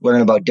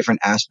learn about different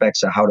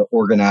aspects of how to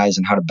organize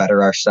and how to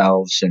better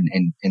ourselves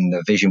and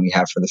the vision we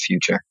have for the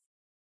future.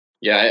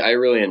 Yeah, I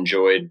really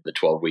enjoyed the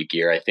 12-week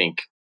year. I think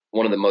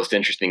one of the most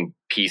interesting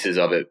pieces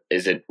of it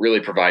is it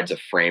really provides a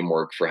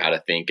framework for how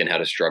to think and how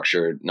to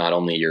structure not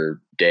only your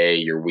day,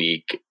 your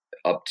week,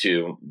 up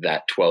to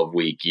that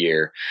 12-week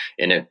year.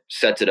 And it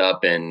sets it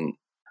up in,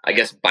 I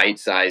guess,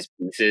 bite-sized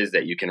pieces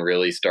that you can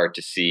really start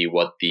to see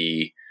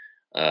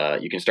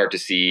you can start to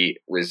see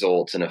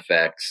results and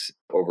effects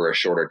over a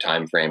shorter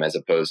time frame as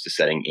opposed to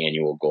setting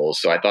annual goals.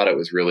 So I thought it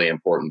was really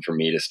important for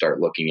me to start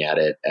looking at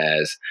it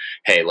as,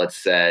 hey,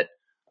 let's set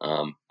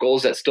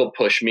goals that still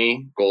push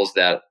me, goals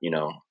that,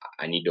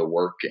 I need to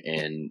work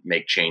and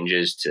make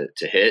changes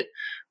to hit,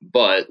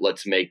 but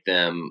let's make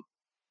them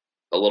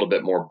a little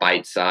bit more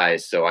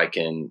bite-sized so I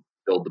can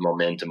build the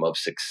momentum of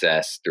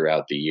success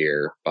throughout the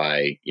year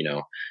by,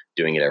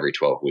 doing it every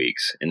 12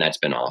 weeks. And that's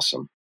been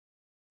awesome.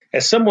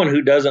 As someone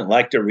who doesn't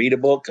like to read a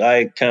book,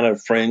 I kind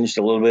of fringed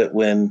a little bit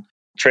when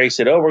Trey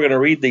said, "Oh, we're going to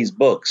read these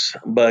books."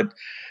 But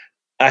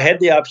I had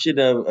the option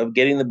of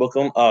getting the book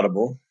on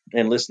Audible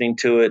and listening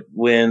to it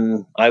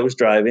when I was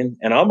driving,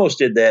 and I almost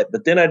did that.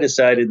 But then I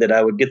decided that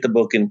I would get the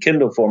book in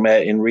Kindle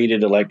format and read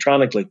it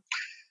electronically.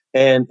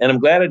 And I'm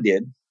glad I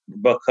did,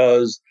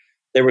 because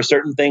there were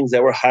certain things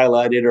that were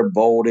highlighted or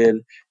bolded,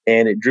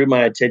 and it drew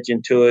my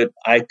attention to it.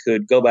 I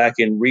could go back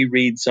and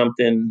reread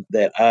something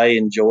that I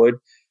enjoyed.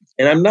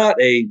 And I'm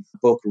not a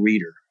book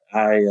reader.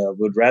 I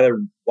would rather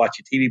watch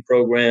a TV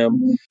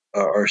program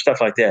or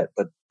stuff like that.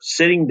 But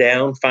sitting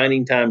down,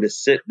 finding time to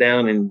sit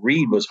down and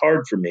read was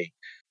hard for me.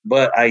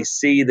 But I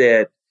see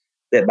that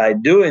by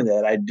doing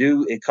that,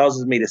 it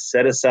causes me to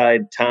set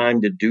aside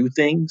time to do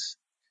things.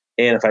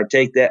 And if I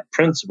take that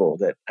principle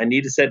that I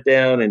need to sit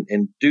down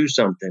and do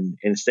something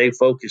and stay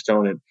focused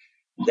on it,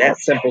 that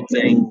simple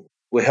thing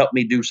will help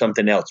me do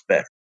something else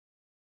better.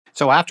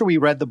 So after we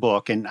read the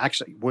book, and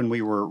actually when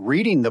we were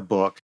reading the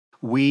book,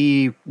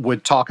 we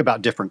would talk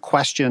about different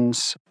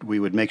questions. We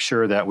would make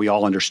sure that we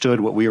all understood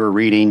what we were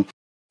reading.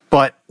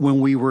 But when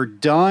we were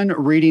done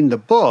reading the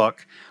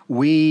book,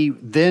 we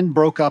then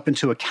broke up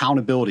into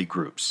accountability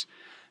groups.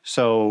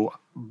 So,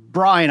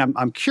 Brian,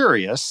 I'm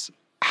curious,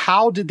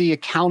 how did the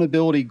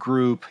accountability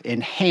group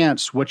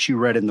enhance what you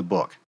read in the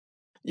book?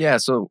 Yeah.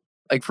 So,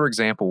 for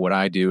example, what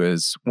I do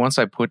is once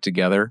I put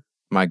together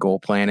my goal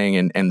planning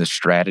and the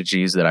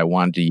strategies that I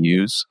wanted to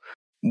use,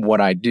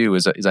 what I do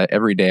is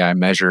every day I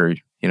measure,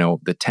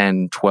 the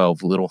 10,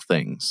 12 little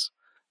things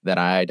that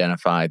I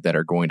identified that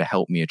are going to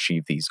help me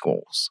achieve these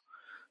goals.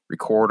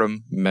 Record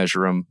them,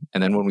 measure them,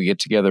 and then when we get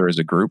together as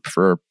a group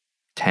for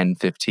 10,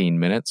 15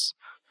 minutes,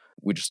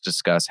 we just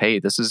discuss, hey,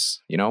 this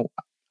is,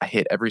 I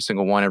hit every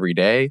single one every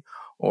day,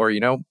 or,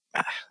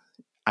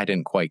 I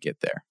didn't quite get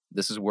there.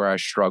 This is where I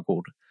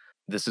struggled.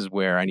 This is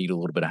where I need a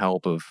little bit of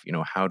help of,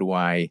 how do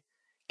I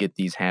get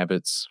these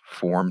habits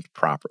formed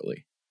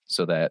properly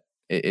so that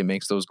it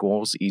makes those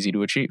goals easy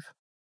to achieve.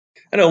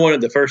 I know one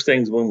of the first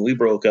things when we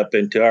broke up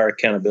into our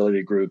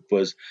accountability group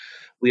was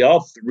we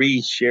all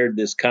three shared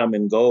this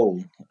common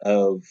goal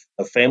of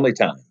family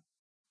time.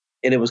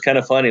 And it was kind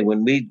of funny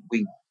when we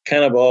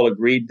kind of all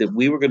agreed that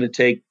we were going to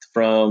take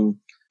from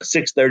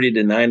 6:30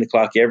 to 9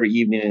 o'clock every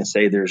evening and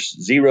say there's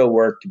zero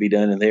work to be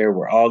done in there.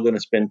 We're all going to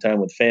spend time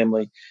with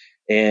family.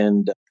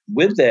 And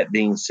with that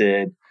being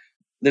said,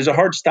 there's a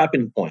hard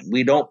stopping point.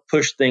 We don't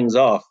push things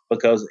off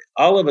because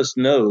all of us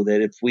know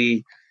that if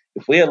we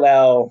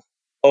allow,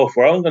 if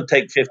we're only going to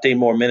take 15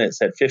 more minutes,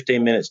 that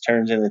 15 minutes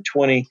turns into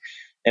 20.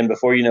 And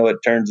before you know it,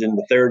 turns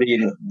into 30.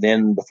 And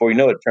then before you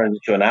know it, turns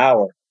into an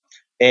hour.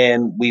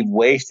 And we've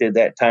wasted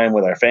that time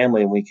with our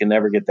family and we can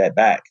never get that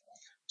back.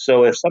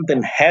 So if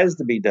something has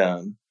to be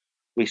done,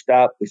 we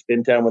stop, we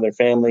spend time with our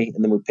family,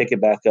 and then we pick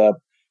it back up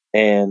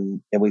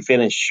and we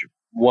finish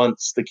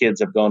once the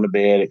kids have gone to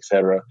bed, et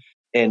cetera.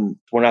 And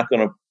we're not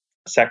going to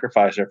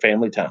sacrifice our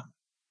family time.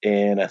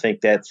 And I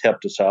think that's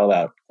helped us all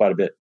out quite a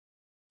bit.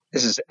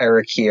 This is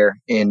Eric here.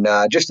 And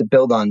just to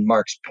build on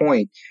Mark's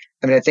point,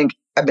 I think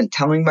I've been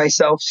telling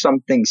myself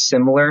something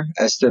similar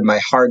as to my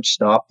hard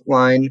stop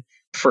line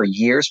for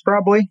years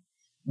probably.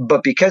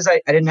 But because I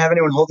didn't have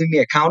anyone holding me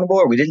accountable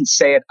or we didn't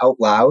say it out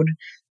loud,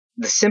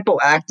 the simple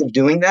act of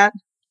doing that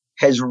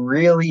has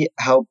really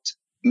helped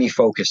me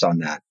focus on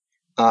that.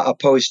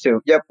 Opposed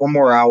to, one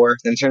more hour,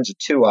 then it turns to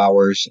 2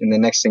 hours. And the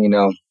next thing you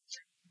know,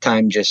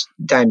 time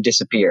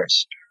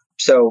disappears.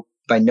 So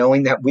by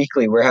knowing that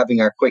weekly, we're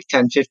having our quick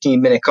 10,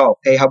 15 minute call.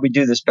 Hey, how'd we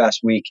do this past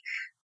week?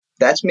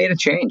 That's made a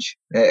change,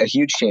 a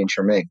huge change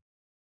for me.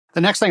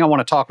 The next thing I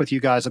want to talk with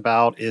you guys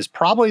about is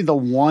probably the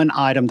one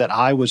item that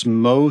I was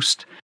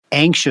most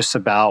anxious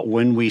about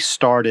when we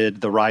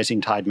started the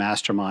Rising Tide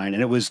Mastermind,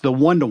 and it was the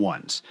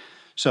one-to-ones.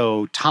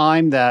 So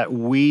time that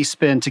we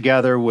spend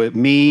together with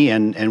me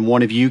and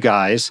one of you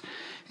guys,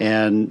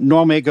 and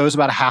normally it goes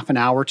about a half an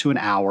hour to an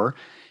hour.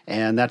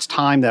 And that's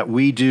time that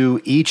we do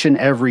each and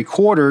every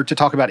quarter to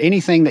talk about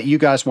anything that you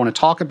guys want to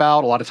talk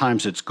about. A lot of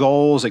times it's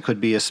goals. It could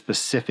be a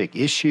specific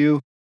issue.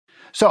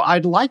 So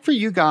I'd like for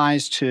you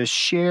guys to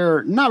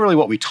share not really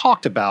what we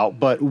talked about,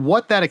 but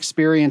what that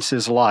experience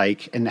is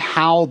like and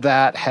how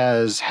that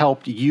has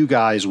helped you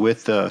guys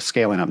with the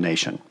Scaling Up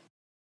Nation.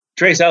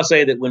 Trace, I'll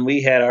say that when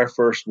we had our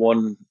first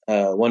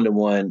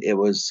one-to-one, it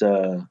was,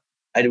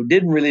 I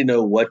didn't really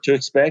know what to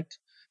expect.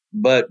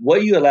 But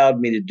what you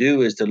allowed me to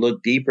do is to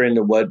look deeper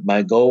into what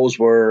my goals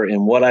were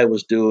and what I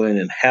was doing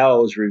and how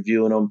I was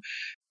reviewing them.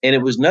 And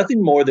it was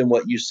nothing more than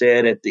what you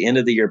said at the end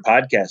of the year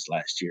podcast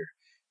last year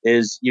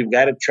is you've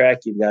got to track,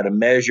 you've got to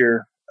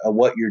measure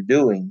what you're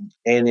doing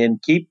and then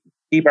keep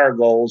our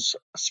goals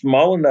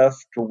small enough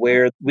to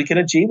where we can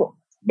achieve them.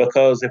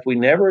 Because if we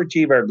never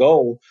achieve our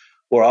goal,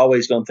 we're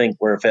always going to think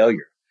we're a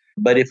failure.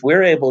 But if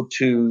we're able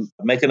to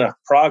make enough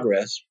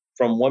progress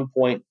from one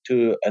point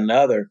to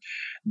another,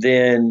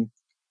 then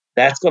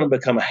that's going to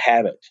become a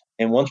habit.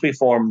 And once we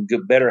form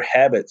better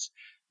habits,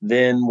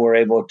 then we're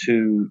able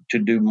to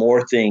do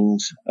more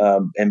things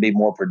and be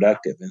more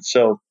productive. And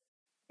so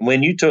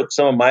when you took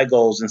some of my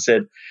goals and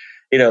said,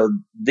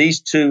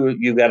 these two,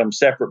 you've got them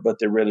separate, but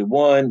they're really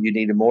one, you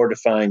need to more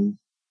define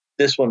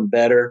this one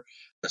better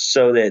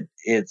so that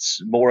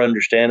it's more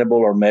understandable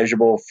or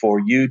measurable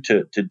for you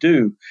to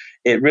do,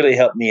 it really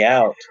helped me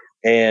out.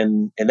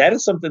 And that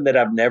is something that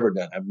I've never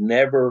done. I've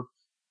never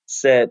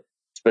set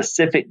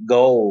specific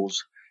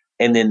goals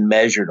and then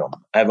measured them.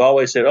 I've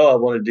always said, I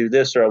want to do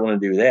this or I want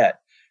to do that.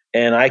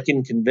 And I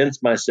can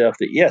convince myself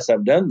that, yes,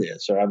 I've done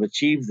this or I've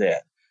achieved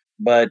that,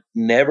 but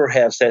never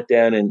have sat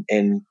down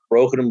and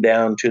broken them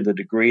down to the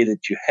degree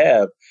that you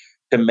have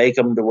to make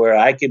them to where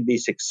I can be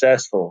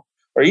successful.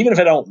 Or even if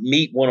I don't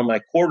meet one of my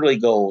quarterly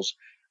goals,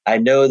 I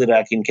know that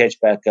I can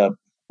catch back up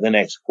the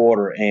next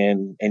quarter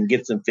and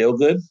get some feel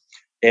good.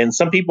 And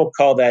some people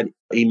call that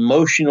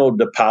emotional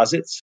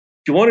deposits.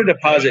 If you want to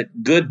deposit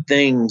good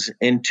things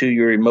into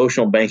your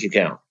emotional bank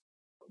account,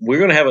 we're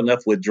going to have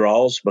enough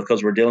withdrawals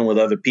because we're dealing with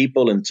other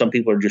people and some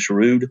people are just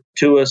rude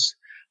to us.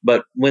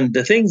 But when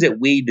the things that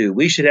we do,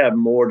 we should have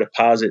more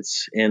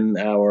deposits in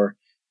our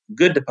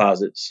good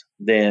deposits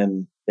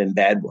than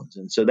bad ones.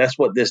 And so that's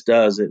what this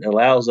does. It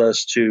allows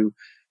us to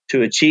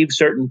achieve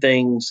certain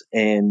things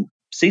and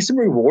see some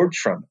rewards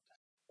from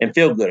it and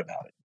feel good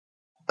about it.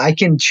 I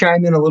can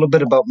chime in a little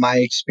bit about my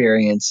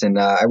experience. And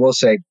I will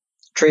say,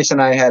 Trace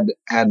and I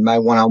had my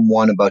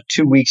one-on-one about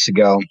 2 weeks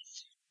ago,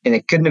 and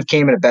it couldn't have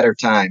came at a better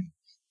time.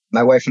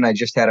 My wife and I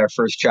just had our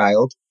first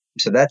child.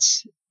 So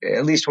that's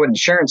at least what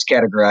insurance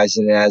categorizes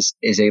it as,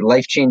 is a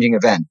life-changing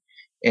event.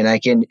 And I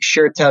can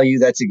sure tell you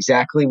that's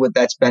exactly what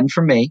that's been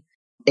for me.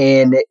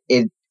 And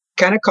it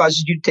kind of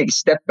causes you to take a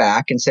step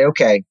back and say,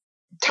 okay,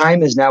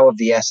 time is now of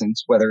the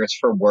essence, whether it's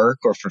for work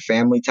or for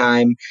family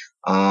time,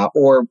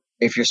 or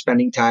if you're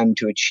spending time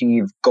to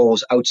achieve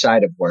goals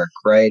outside of work,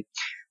 right?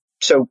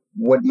 So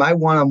what my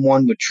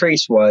one-on-one with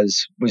Trace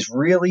was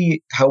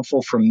really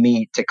helpful for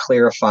me to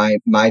clarify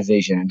my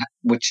vision,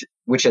 which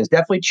has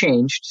definitely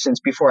changed since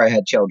before I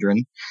had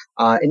children,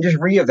 and just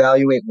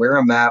reevaluate where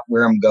I'm at,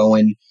 where I'm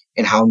going,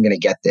 and how I'm going to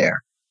get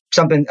there.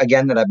 Something,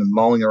 again, that I've been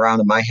mulling around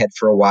in my head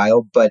for a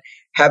while, but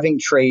having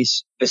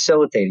Trace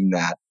facilitating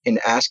that and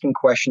asking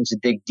questions to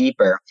dig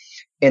deeper.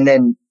 And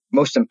then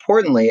most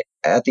importantly,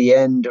 at the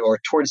end or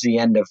towards the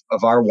end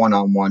of our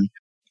one-on-one,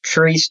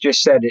 Trace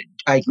just said,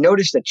 I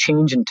noticed a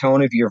change in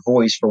tone of your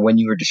voice for when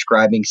you were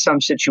describing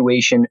some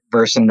situation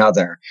versus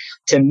another.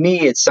 To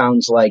me, it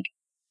sounds like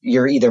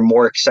you're either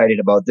more excited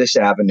about this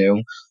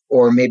avenue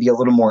or maybe a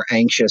little more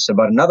anxious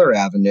about another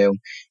avenue.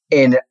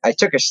 And I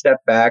took a step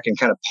back and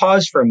kind of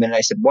paused for a minute.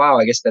 I said, wow,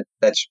 I guess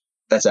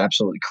that's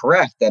absolutely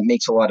correct. That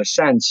makes a lot of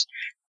sense.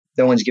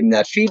 No one's given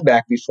that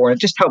feedback before. And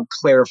it just helped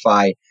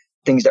clarify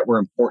things that were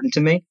important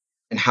to me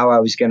and how I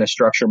was going to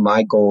structure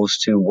my goals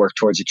to work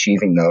towards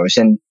achieving those.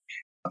 And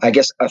I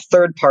guess a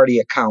third-party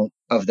account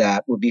of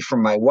that would be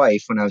from my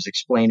wife when I was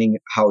explaining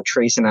how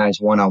Trace and I's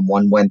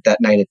one-on-one went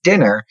that night at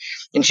dinner.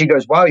 And she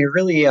goes, wow, you're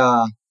really,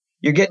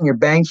 you're getting your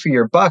bang for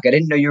your buck. I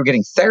didn't know you were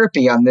getting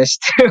therapy on this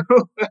too.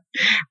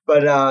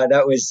 But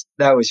that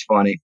was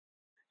funny.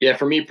 Yeah,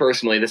 for me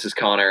personally, this is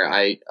Connor.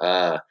 I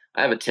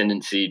have a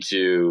tendency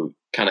to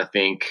kind of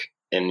think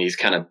in these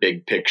kind of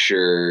big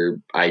picture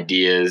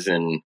ideas,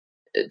 and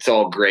it's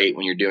all great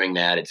when you're doing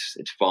that. It's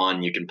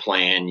fun. You can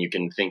plan, you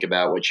can think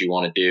about what you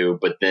want to do,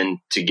 but then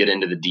to get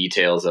into the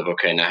details of,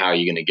 okay, now how are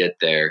you going to get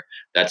there?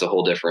 That's a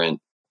whole different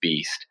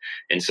beast.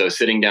 And so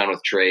sitting down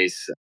with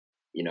Trace,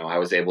 I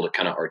was able to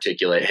kind of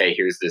articulate, hey,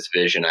 here's this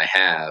vision I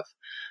have.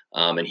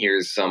 And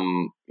here's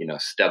some,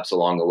 steps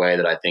along the way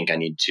that I think I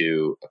need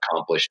to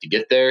accomplish to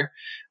get there.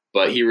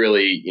 But he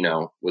really,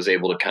 was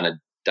able to kind of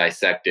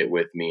dissect it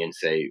with me and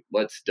say,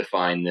 let's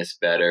define this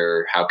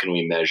better. How can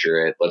we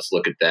measure it? Let's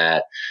look at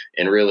that.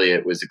 And really,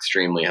 it was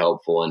extremely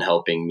helpful in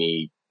helping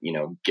me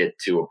get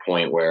to a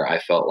point where I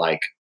felt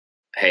like,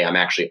 hey, I'm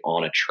actually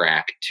on a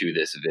track to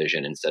this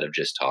vision instead of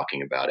just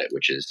talking about it,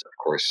 which is, of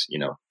course,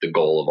 the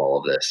goal of all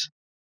of this.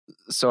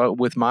 So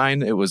with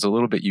mine, it was a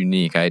little bit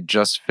unique. I had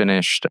just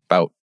finished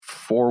about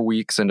 4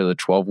 weeks into the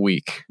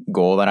 12-week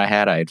goal that I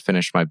had. I had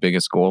finished my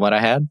biggest goal that I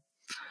had.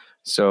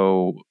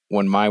 So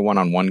when my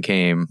one-on-one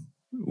came,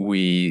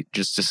 we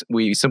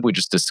simply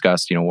just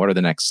discussed, what are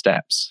the next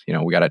steps?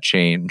 We got to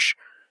change.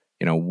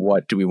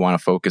 What do we want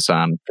to focus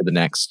on for the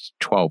next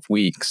 12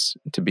 weeks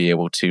to be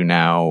able to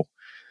now,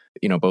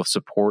 both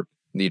support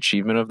the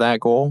achievement of that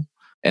goal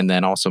and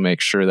then also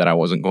make sure that I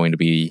wasn't going to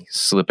be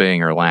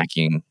slipping or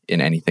lacking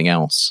in anything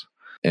else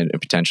and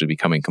potentially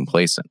becoming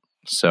complacent.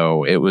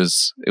 So it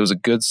was a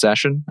good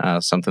session,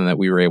 something that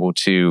we were able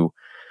to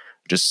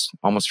just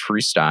almost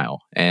freestyle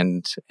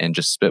and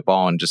just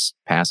spitball and just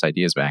pass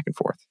ideas back and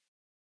forth.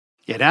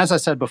 And as I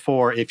said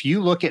before, if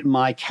you look at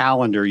my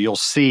calendar, you'll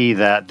see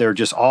that there are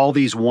just all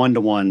these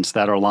one-to-ones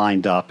that are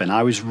lined up. And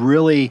I was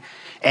really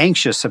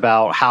anxious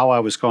about how I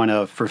was going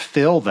to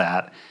fulfill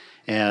that.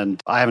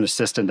 And I have an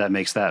assistant that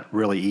makes that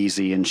really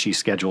easy, and she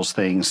schedules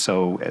things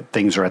so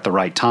things are at the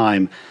right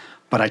time.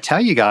 But I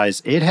tell you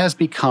guys, it has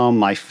become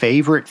my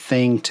favorite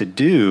thing to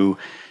do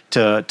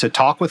to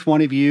talk with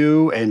one of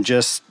you and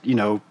just,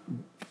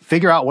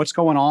 figure out what's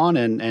going on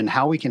and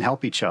how we can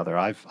help each other.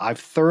 I've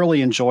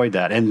thoroughly enjoyed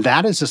that. And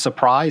that is a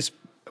surprise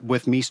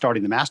with me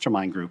starting the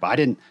mastermind group. I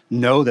didn't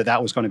know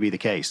that was going to be the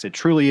case. It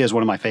truly is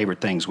one of my favorite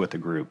things with the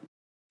group.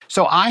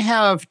 So I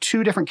have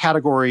two different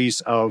categories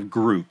of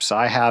groups.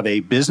 I have a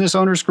business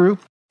owners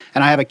group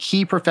and I have a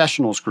key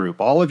professionals group.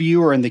 All of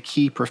you are in the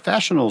key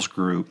professionals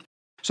group.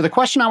 So the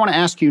question I want to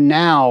ask you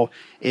now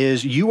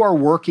is, you are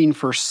working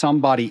for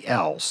somebody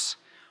else.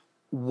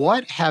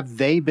 What have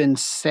they been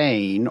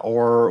saying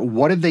or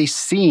what have they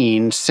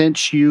seen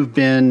since you've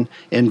been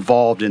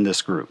involved in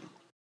this group?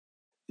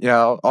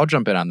 Yeah, I'll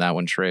jump in on that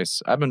one,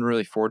 Trace. I've been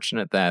really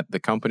fortunate that the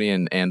company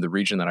and the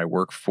region that I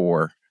work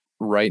for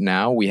right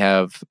now, we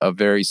have a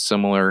very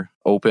similar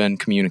open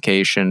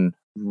communication,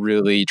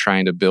 really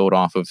trying to build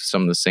off of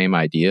some of the same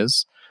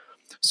ideas.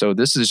 So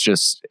this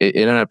is it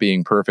ended up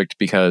being perfect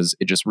because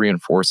it just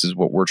reinforces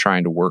what we're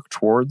trying to work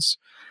towards.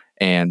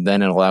 And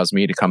then it allows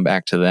me to come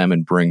back to them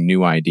and bring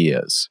new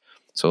ideas.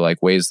 So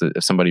like ways that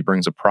if somebody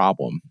brings a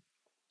problem,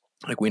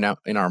 like we now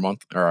in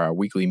our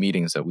weekly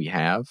meetings that we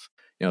have,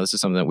 this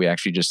is something that we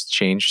actually just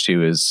changed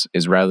to is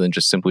rather than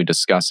just simply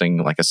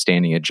discussing like a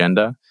standing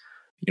agenda,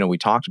 we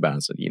talked about it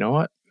and said, you know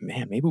what,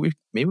 man,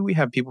 maybe we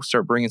have people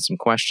start bringing some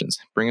questions,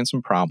 bringing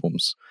some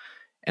problems,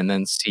 and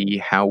then see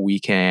how we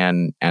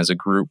can, as a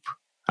group,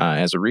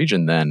 as a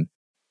region, then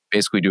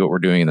basically do what we're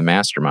doing in the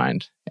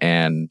mastermind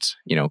and,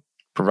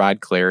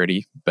 provide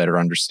clarity, better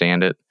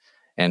understand it,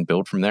 and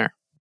build from there.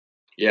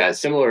 Yeah,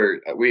 similar.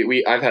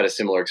 I've had a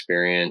similar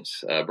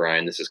experience,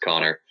 Brian. This is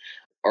Connor.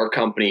 Our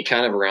company,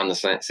 kind of around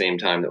the same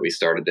time that we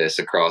started this,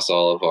 across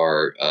all of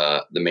our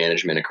the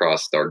management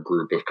across our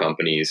group of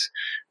companies,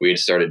 we had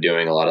started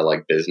doing a lot of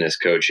like business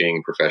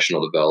coaching,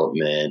 professional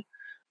development,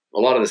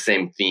 a lot of the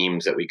same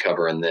themes that we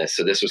cover in this.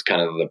 So this was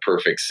kind of the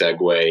perfect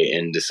segue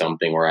into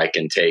something where I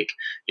can take,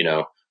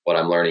 what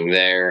I'm learning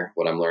there,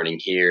 what I'm learning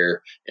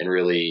here, and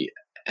really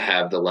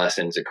have the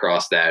lessons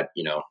across that,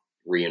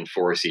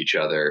 reinforce each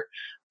other.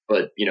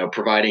 But,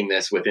 providing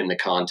this within the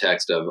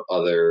context of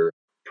other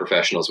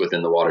professionals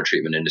within the water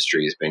treatment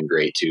industry has been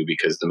great too,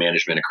 because the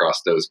management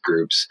across those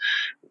groups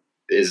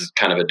is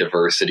kind of a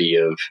diversity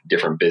of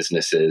different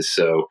businesses.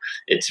 So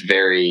it's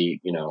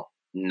very,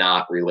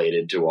 not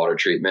related to water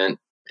treatment.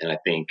 And I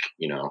think,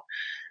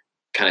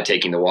 kind of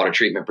taking the water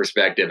treatment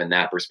perspective and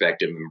that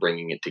perspective and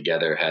bringing it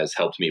together has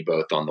helped me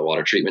both on the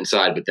water treatment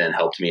side, but then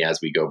helped me as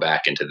we go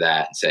back into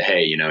that and say,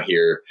 hey,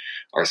 here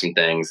are some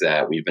things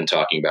that we've been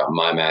talking about in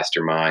my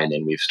mastermind,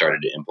 and we've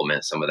started to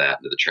implement some of that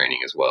into the training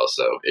as well.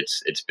 So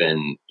it's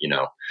been,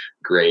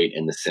 great.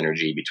 And the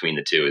synergy between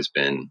the two has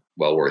been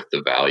well worth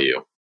the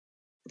value.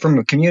 From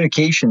a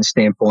communication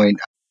standpoint,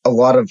 a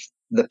lot of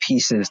the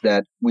pieces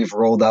that we've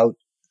rolled out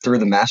through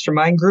the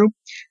mastermind group,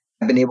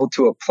 I've been able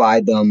to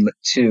apply them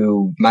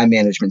to my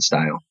management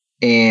style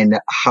and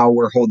how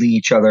we're holding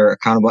each other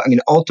accountable. I mean,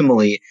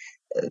 ultimately,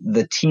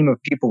 the team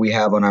of people we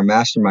have on our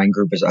mastermind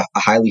group is a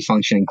highly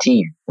functioning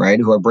team, right?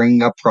 Who are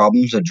bringing up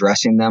problems,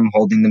 addressing them,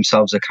 holding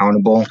themselves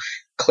accountable,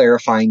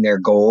 clarifying their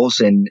goals,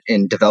 and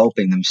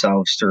developing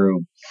themselves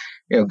through,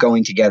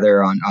 going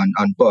together on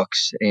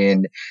books.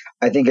 And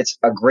I think it's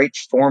a great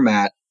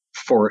format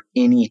for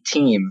any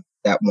team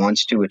that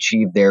wants to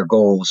achieve their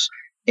goals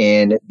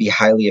and be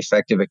highly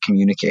effective at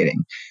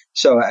communicating.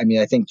 So, I mean,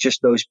 I think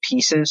just those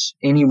pieces,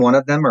 any one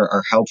of them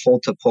are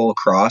helpful to pull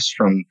across,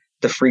 from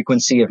the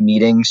frequency of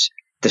meetings,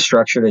 the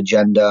structured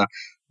agenda,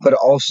 but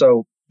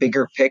also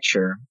bigger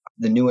picture,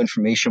 the new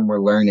information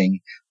we're learning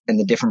and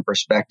the different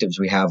perspectives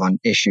we have on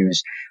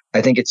issues.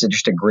 I think it's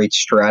just a great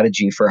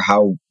strategy for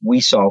how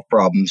we solve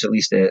problems, at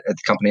least at the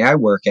company I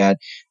work at,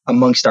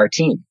 amongst our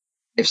team.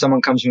 If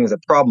someone comes to me with a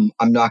problem,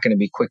 I'm not going to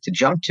be quick to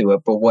jump to it.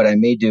 But what I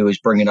may do is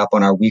bring it up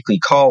on our weekly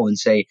call and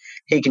say,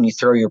 hey, can you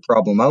throw your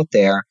problem out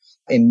there?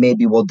 and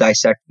maybe we'll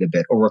dissect it a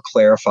bit or we'll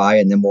clarify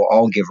and then we'll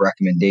all give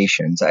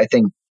recommendations. I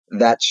think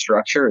that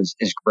structure is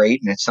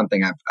great, and it's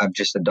something I've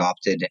just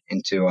adopted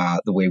into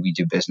the way we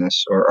do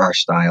business or our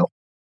style.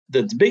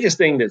 The biggest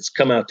thing that's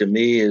come out to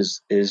me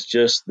is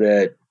just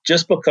that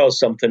just because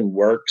something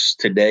works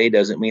today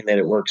doesn't mean that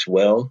it works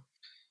well.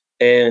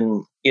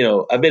 And,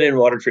 I've been in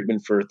water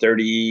treatment for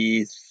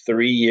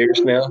 33 years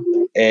now,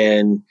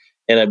 and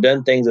I've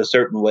done things a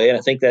certain way. And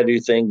I think I do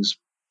things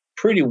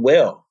pretty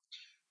well.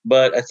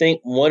 But I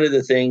think one of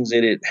the things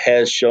that it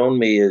has shown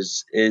me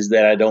is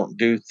that I don't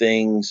do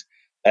things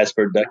as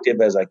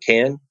productive as I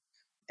can.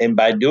 And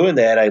by doing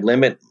that, I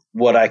limit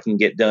what I can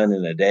get done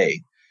in a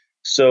day.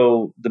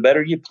 So the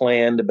better you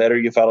plan, the better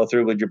you follow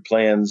through with your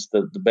plans,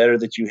 the better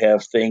that you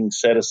have things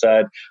set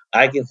aside.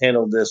 I can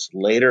handle this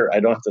later.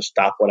 I don't have to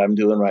stop what I'm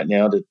doing right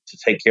now to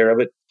take care of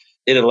it.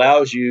 It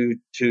allows you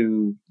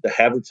to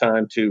have the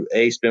time to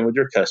spend with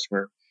your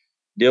customer,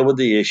 deal with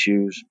the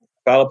issues,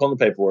 follow up on the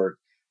paperwork,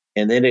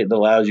 and then it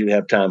allows you to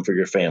have time for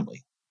your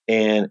family.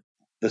 And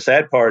the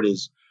sad part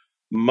is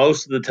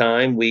most of the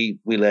time we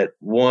let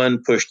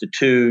one push to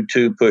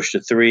two push to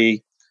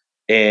three,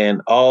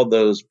 and all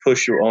those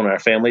push on our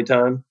family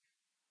time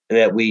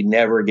that we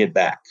never get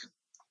back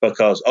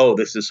because,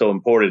 this is so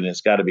important, it's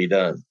got to be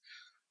done.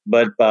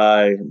 But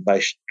by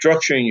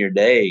structuring your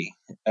day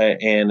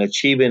and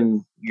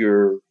achieving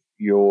your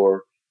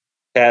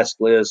task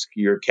list,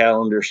 your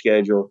calendar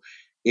schedule,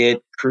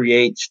 it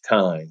creates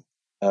time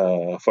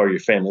for your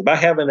family. By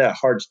having that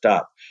hard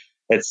stop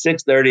at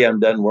 6:30, I'm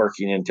done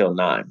working until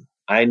 9.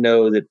 I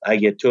know that I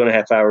get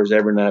 2.5 hours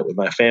every night with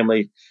my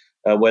family,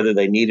 whether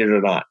they need it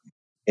or not.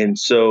 And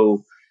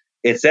so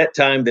it's that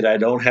time that I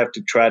don't have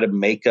to try to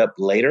make up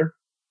later.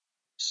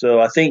 So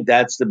I think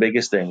that's the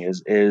biggest thing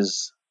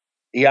is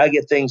I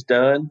get things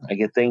done.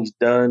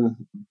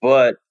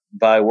 But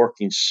by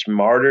working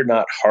smarter,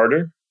 not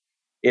harder,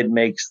 it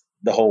makes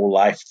the whole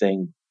life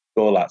thing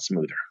go a lot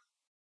smoother.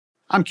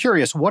 I'm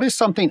curious, what is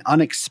something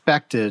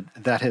unexpected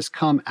that has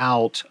come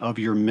out of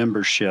your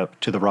membership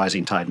to the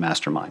Rising Tide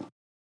Mastermind?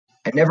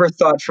 I never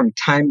thought from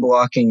time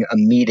blocking a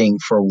meeting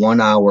for 1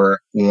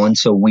 hour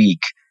once a week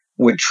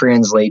would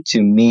translate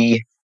to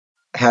me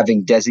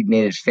having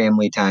designated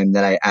family time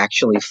that I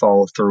actually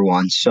follow through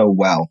on so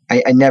well.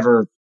 I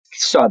never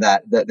saw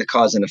the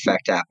cause and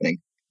effect happening.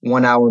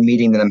 1 hour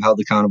meeting that I'm held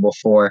accountable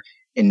for,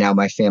 and now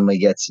my family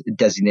gets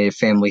designated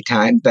family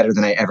time better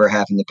than I ever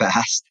have in the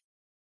past.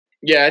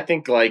 Yeah, I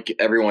think like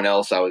everyone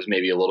else, I was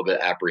maybe a little bit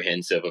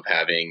apprehensive of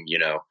having,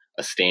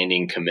 a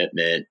standing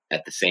commitment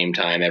at the same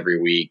time every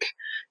week.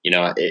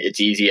 It's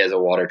easy as a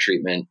water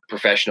treatment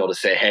professional to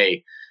say,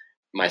 hey,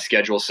 my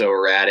schedule's so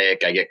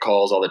erratic. I get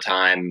calls all the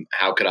time.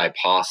 How could I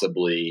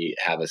possibly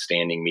have a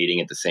standing meeting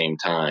at the same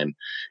time?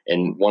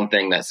 And one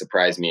thing that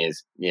surprised me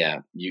is,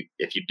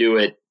 if you do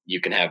it,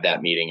 you can have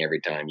that meeting every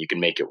time. You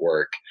can make it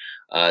work.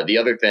 The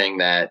other thing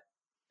that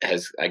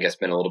has, I guess,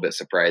 been a little bit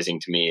surprising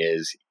to me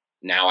is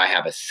now I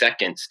have a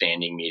second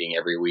standing meeting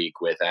every week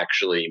with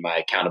actually my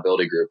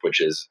accountability group, which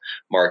is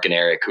Mark and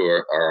Eric, who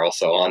are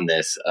also on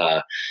this.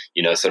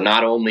 So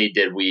not only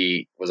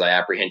was I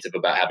apprehensive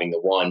about having the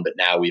one, but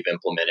now we've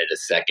implemented a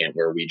second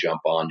where we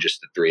jump on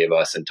just the three of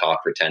us and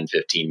talk for 10,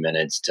 15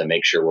 minutes to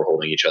make sure we're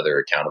holding each other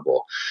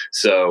accountable.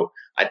 So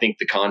I think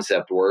the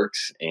concept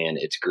works and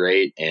it's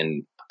great.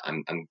 And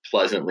I'm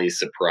pleasantly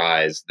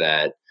surprised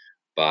that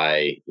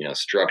by,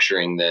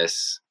 structuring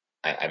this,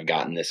 I've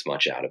gotten this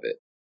much out of it.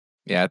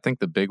 Yeah, I think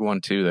the big one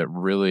too that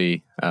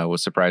really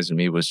was surprising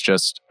me was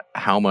just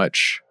how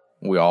much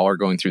we all are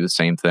going through the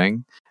same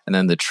thing, and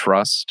then the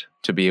trust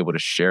to be able to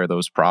share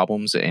those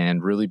problems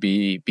and really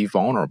be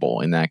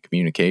vulnerable in that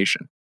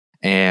communication.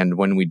 And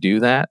when we do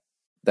that,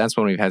 that's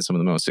when we've had some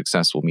of the most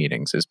successful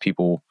meetings, is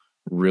people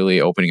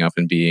really opening up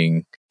and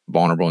being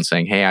vulnerable and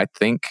saying, "Hey, I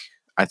think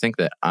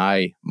that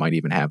I might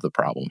even have the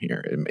problem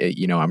here.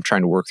 I'm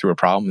trying to work through a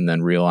problem and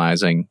then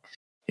realizing,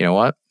 you know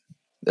what,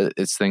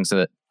 it's things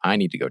that I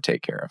need to go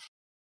take care of."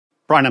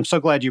 Brian, I'm so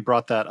glad you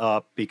brought that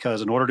up,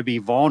 because in order to be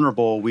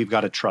vulnerable, we've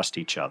got to trust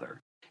each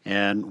other.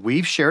 And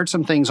we've shared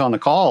some things on the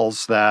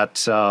calls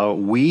that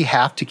we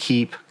have to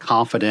keep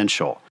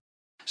confidential.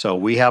 So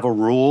we have a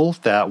rule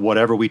that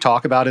whatever we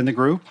talk about in the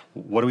group,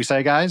 what do we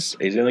say, guys?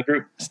 Stays in the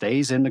group.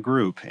 Stays in the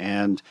group.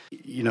 And,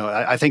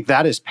 I think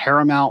that is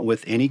paramount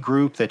with any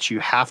group, that you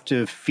have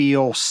to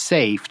feel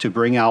safe to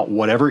bring out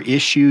whatever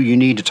issue you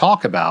need to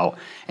talk about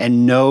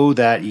and know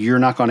that you're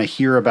not going to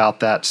hear about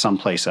that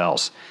someplace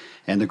else.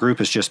 And the group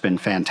has just been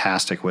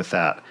fantastic with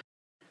that.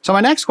 So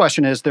my next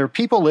question is, there are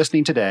people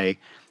listening today,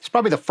 it's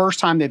probably the first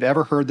time they've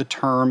ever heard the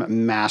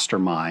term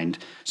mastermind.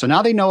 So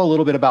now they know a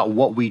little bit about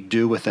what we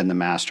do within the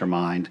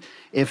mastermind.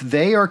 If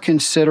they are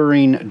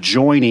considering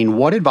joining,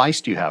 what advice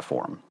do you have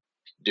for them?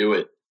 Do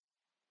it.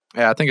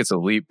 Yeah, I think it's a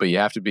leap, but you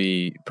have to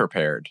be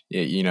prepared.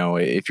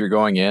 If you're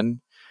going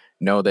in,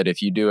 know that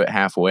if you do it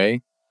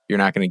halfway, you're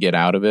not going to get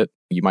out of it.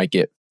 You might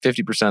get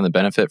 50% of the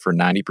benefit for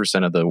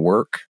 90% of the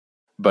work.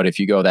 But if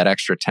you go that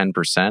extra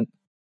 10%,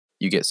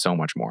 you get so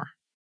much more.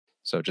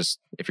 So just,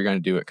 if you're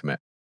going to do it, commit.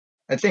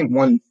 I think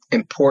one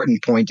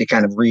important point to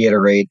kind of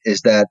reiterate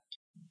is that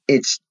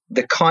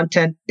the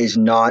content is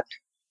not,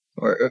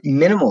 or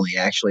minimally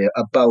actually,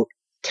 about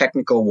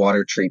technical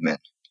water treatment,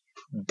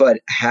 but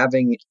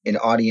having an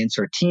audience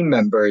or team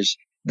members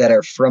that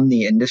are from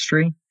the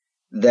industry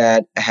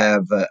that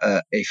have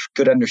a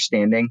good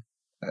understanding,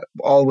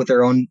 all with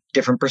their own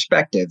different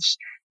perspectives,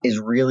 is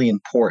really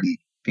important,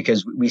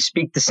 because we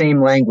speak the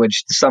same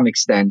language to some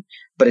extent,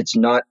 but it's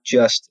not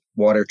just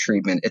water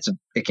treatment.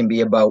 It can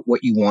be about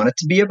what you want it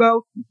to be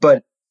about,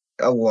 but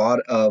a lot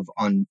of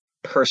on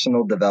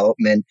personal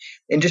development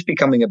and just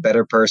becoming a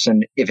better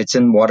person, if it's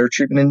in water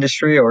treatment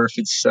industry or if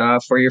it's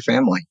for your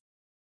family.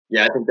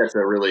 Yeah, I think that's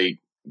a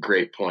really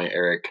great point,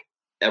 Eric.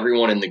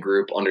 Everyone in the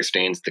group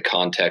understands the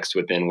context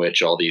within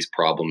which all these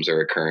problems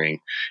are occurring.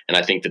 And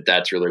I think that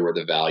that's really where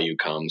the value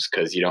comes,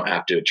 because you don't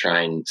have to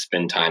try and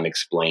spend time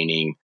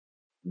explaining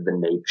the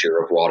nature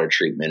of water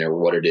treatment or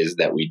what it is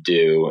that we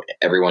do.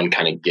 Everyone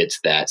kind of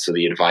gets that. So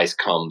the advice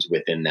comes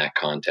within that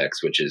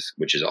context, which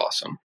is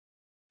awesome.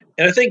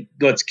 And I think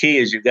what's key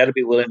is you've got to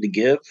be willing to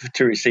give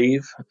to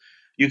receive.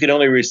 You can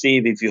only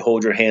receive if you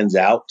hold your hands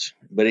out.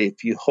 But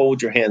if you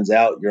hold your hands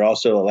out, you're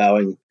also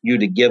allowing you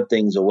to give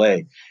things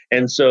away.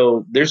 And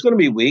so there's going to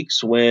be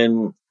weeks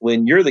when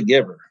you're the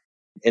giver,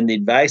 and the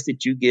advice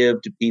that you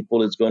give to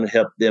people is going to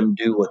help them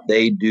do what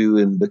they do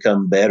and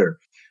become better.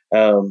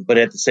 But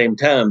at the same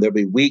time, there'll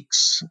be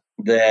weeks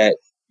that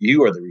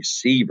you are the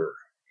receiver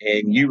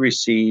and you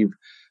receive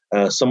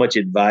so much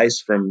advice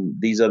from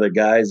these other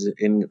guys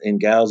and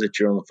gals that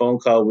you're on the phone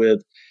call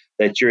with,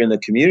 that you're in the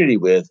community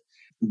with,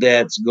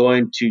 that's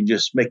going to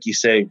just make you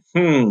say,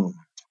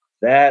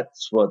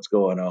 that's what's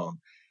going on,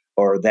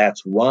 or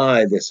that's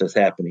why this is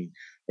happening.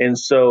 And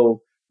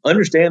so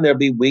understand there'll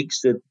be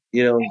weeks that,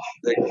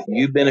 that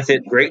you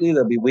benefit greatly.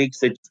 There'll be weeks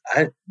that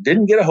I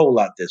didn't get a whole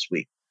lot this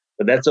week,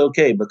 but that's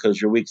okay because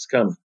your week's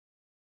coming.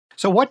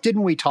 So what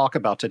didn't we talk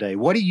about today?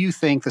 What do you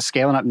think the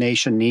Scaling Up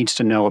Nation needs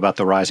to know about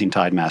the Rising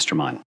Tide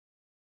Mastermind?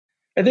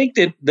 I think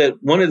that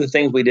one of the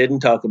things we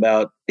didn't talk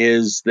about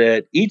is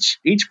that each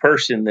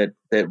person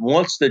that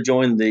wants to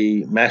join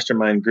the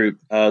mastermind group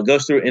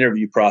goes through an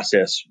interview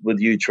process with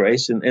you,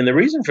 Trace. And the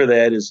reason for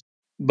that is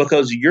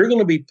because you're going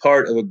to be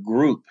part of a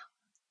group,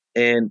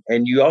 and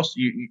you also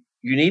you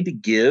need to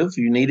give.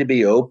 You need to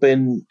be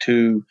open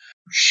to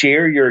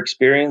share your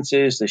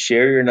experiences, to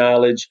share your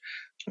knowledge,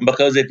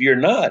 because if you're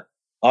not,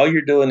 all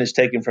you're doing is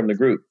taking from the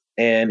group.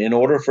 And in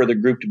order for the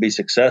group to be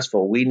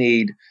successful, we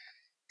need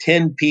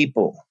 10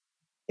 people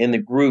in the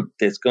group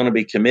that's going to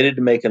be committed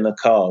to making the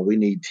call. We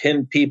need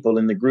 10 people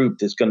in the group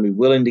that's going to be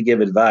willing to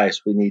give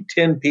advice. We need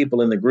 10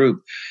 people in the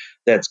group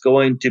that's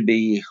going to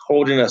be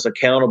holding us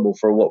accountable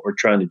for what we're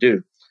trying to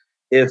do.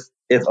 If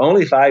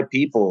only 5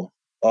 people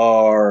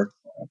are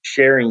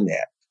sharing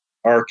that,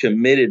 are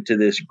committed to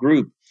this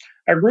group,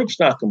 our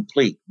group's not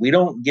complete. We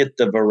don't get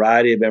the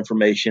variety of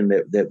information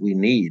that we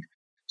need.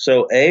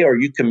 So are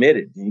you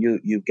committed?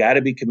 You've got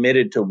to be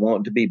committed to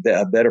want to be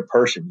a better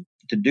person,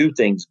 to do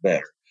things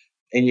better.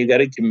 And you got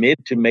to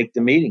commit to make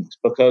the meetings,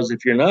 because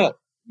if you're not,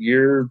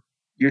 you're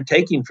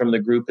taking from the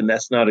group, and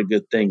that's not a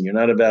good thing. You're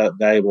not a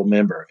valuable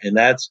member. And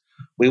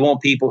we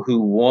want people who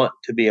want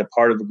to be a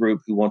part of the group,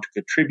 who want to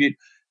contribute,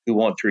 who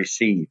want to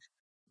receive.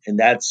 And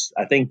I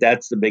think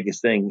that's the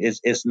biggest thing.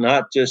 It's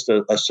not just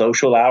a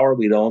social hour.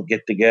 We don't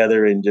get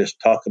together and just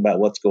talk about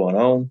what's going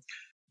on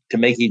to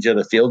make each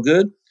other feel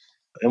good.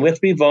 And we have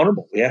to be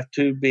vulnerable. We have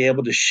to be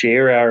able to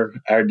share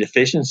our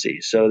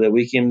deficiencies so that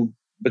we can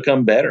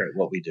become better at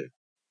what we do.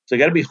 So you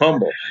got to be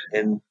humble,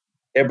 and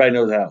everybody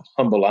knows how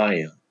humble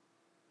I am.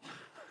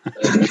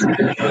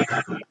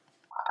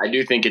 I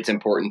do think it's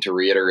important to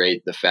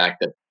reiterate the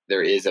fact that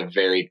there is a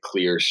very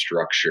clear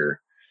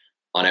structure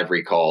on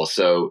every call.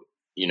 So,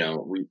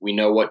 we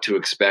know what to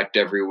expect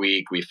every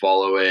week. We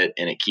follow it,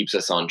 and it keeps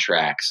us on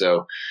track.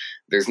 So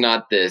there's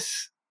not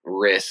this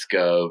risk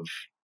of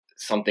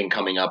something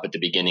coming up at the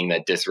beginning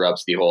that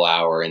disrupts the whole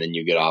hour, and then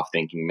you get off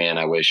thinking, man,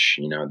 I wish,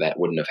 that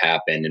wouldn't have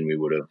happened and we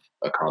would have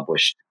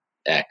accomplished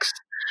X.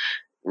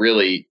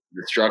 Really,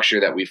 the structure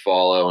that we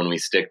follow and we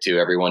stick to,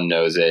 everyone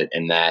knows it,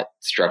 and that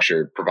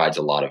structure provides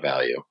a lot of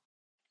value.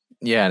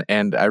 Yeah,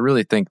 and I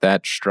really think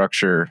that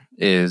structure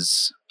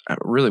is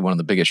really one of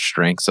the biggest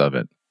strengths of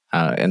it.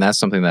 And that's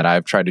something that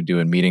I've tried to do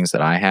in meetings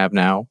that I have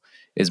now,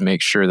 is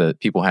make sure that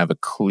people have a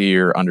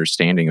clear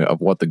understanding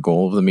of what the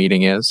goal of the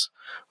meeting is,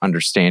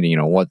 understanding,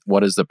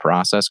 what is the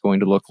process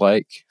going to look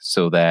like,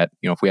 so that,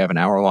 if we have an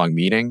hour-long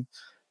meeting,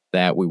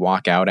 that we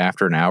walk out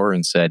after an hour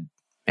and said,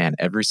 man,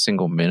 every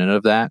single minute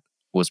of that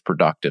was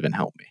productive and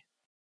helped me.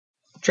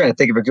 I'm trying to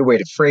think of a good way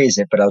to phrase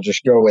it, but I'll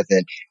just go with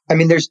it. I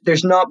mean,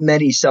 there's not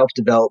many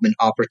self-development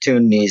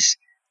opportunities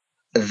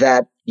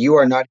that you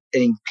are not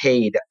getting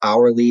paid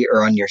hourly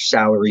or on your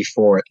salary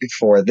for.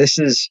 This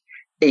is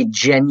a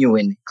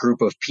genuine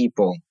group of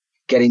people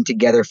getting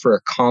together for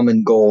a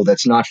common goal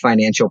that's not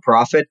financial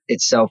profit,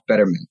 it's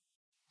self-betterment.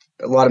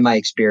 A lot of my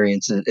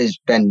experience has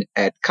been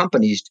at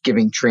companies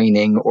giving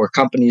training or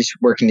companies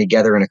working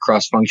together in a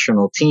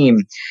cross-functional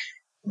team.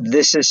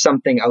 This is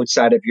something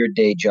outside of your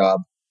day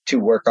job to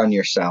work on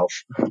yourself.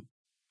 And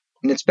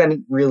it's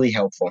been really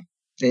helpful.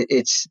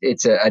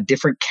 It's a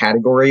different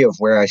category of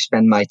where I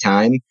spend my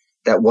time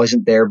that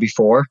wasn't there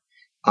before.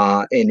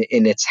 And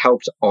it's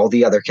helped all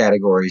the other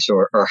categories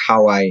or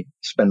how I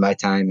spend my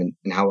time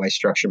and how I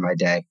structure my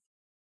day.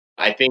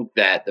 I think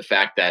that the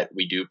fact that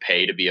we do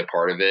pay to be a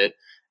part of it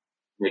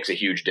makes a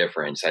huge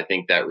difference. I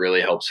think that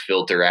really helps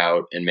filter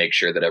out and make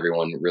sure that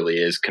everyone really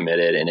is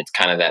committed, and it's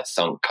kind of that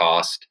sunk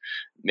cost.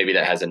 Maybe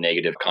that has a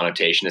negative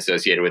connotation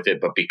associated with it,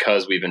 but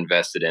because we've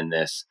invested in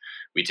this,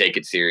 we take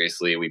it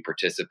seriously, we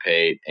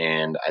participate,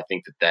 and I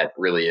think that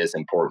really is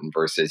important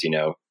versus,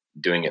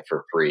 doing it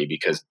for free,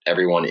 because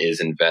everyone is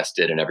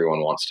invested and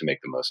everyone wants to make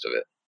the most of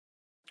it.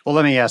 Well,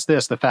 let me ask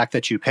this. The fact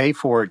that you pay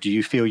for it, do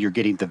you feel you're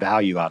getting the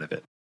value out of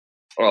it?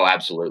 Oh,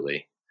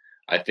 absolutely.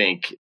 I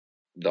think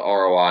the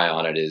ROI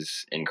on it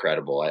is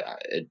incredible.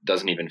 It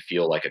doesn't even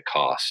feel like a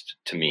cost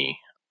to me.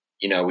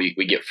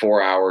 We get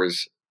 4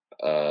 hours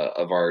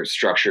of our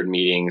structured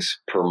meetings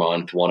per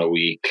month, one a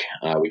week.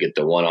 We get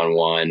the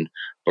one-on-one,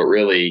 but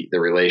really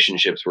the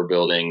relationships we're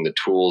building, the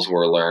tools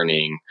we're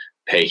learning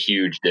pay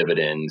huge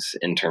dividends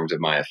in terms of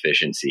my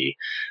efficiency.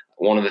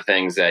 One of the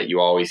things that you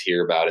always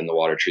hear about in the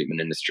water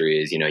treatment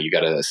industry is, you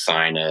got to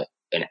assign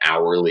an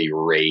hourly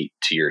rate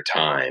to your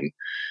time.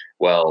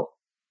 Well,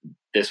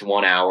 this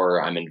 1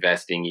 hour I'm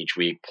investing each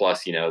week,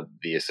 plus,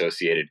 the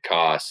associated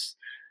costs,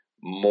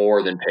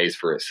 more than pays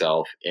for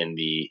itself in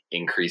the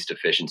increased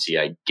efficiency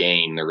I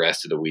gain the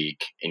rest of the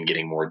week in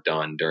getting more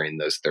done during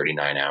those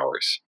 39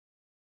 hours.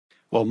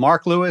 Well,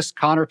 Mark Lewis,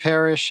 Connor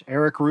Parrish,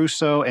 Eric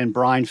Russo, and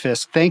Brian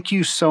Fisk, thank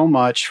you so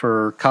much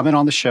for coming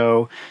on the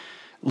show,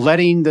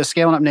 letting the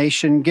Scaling Up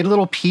Nation get a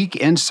little peek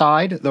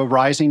inside the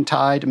Rising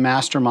Tide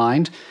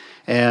Mastermind.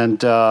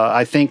 And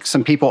I think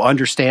some people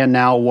understand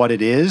now what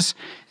it is,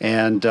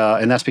 and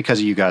that's because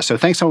of you guys. So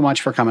thanks so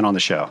much for coming on the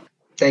show.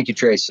 Thank you,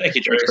 Trace. Thank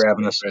you, Trace. Thanks for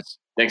having us.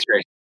 Thanks,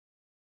 Trace.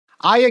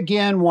 I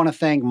again want to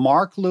thank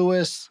Mark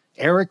Lewis,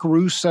 Eric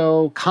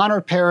Russo,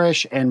 Connor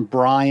Parrish, and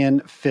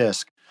Brian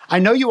Fisk. I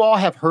know you all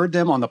have heard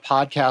them on the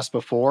podcast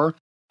before.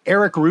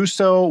 Eric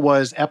Russo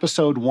was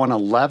episode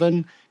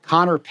 111.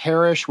 Connor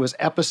Parrish was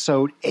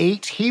episode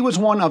 8. He was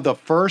one of the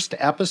first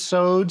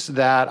episodes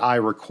that I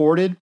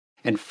recorded.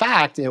 In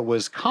fact, it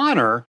was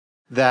Connor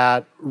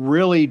that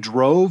really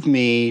drove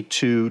me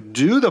to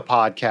do the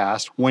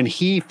podcast when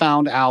he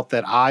found out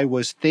that I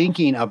was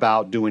thinking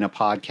about doing a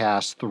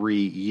podcast 3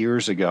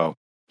 years ago.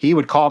 He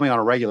would call me on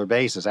a regular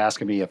basis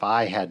asking me if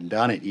I hadn't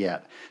done it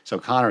yet. So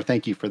Connor,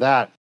 thank you for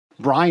that.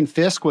 Brian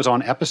Fisk was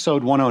on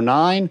episode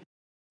 109.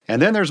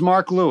 And then there's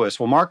Mark Lewis.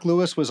 Well, Mark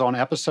Lewis was on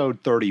episode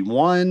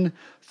 31,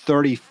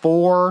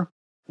 34,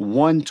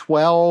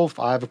 112.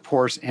 I've, of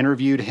course,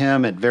 interviewed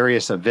him at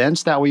various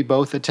events that we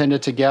both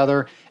attended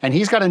together. And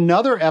he's got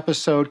another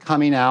episode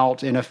coming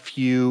out in a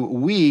few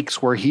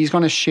weeks where he's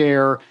going to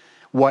share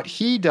what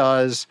he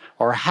does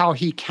or how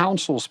he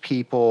counsels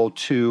people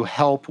to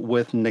help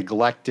with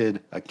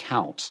neglected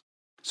accounts.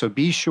 So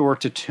be sure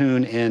to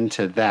tune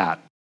into that.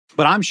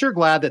 But I'm sure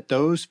glad that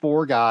those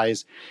 4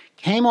 guys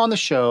came on the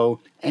show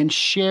and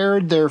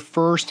shared their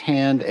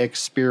firsthand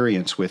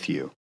experience with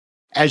you.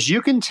 As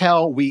you can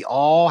tell, we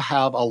all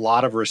have a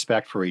lot of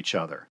respect for each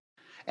other.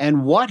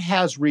 And what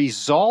has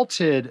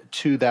resulted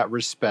to that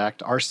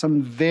respect are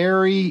some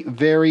very,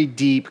 very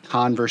deep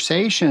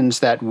conversations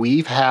that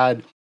we've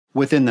had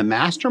within the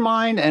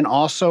mastermind and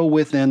also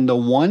within the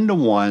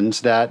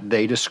one-to-ones that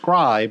they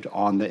described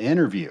on the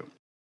interview.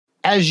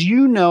 As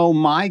you know,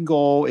 my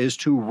goal is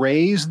to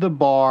raise the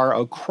bar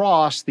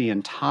across the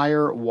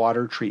entire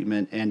water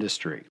treatment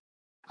industry.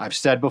 I've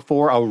said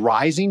before, a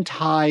rising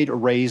tide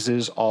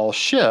raises all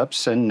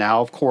ships, and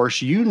now, of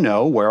course, you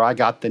know where I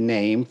got the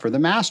name for the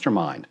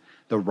mastermind,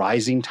 the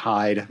Rising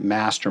Tide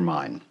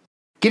Mastermind.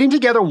 Getting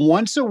together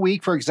once a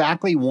week for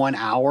exactly 1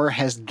 hour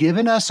has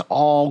given us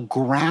all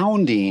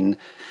grounding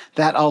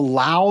that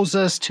allows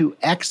us to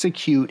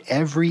execute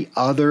every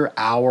other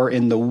hour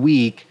in the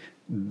week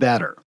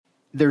better.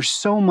 There's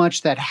so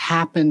much that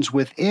happens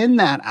within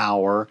that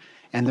hour,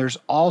 and there's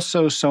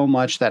also so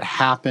much that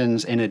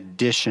happens in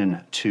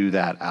addition to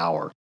that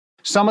hour.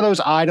 Some of those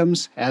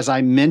items, as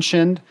I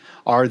mentioned,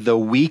 are the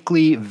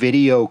weekly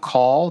video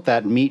call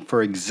that meet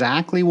for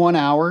exactly 1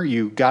 hour.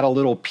 You got a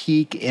little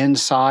peek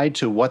inside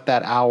to what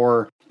that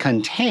hour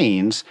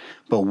contains,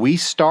 but we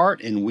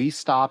start and we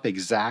stop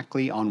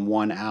exactly on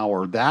 1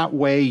 hour. That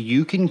way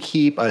you can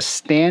keep a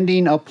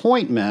standing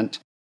appointment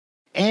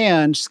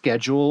and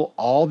schedule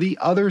all the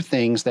other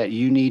things that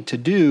you need to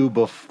do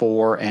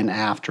before and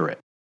after it.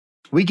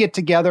 We get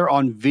together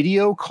on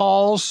video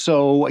calls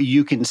so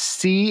you can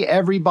see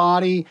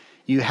everybody.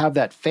 You have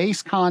that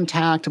face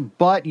contact,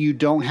 but you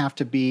don't have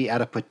to be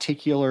at a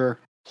particular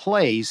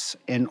place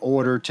in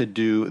order to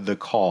do the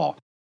call.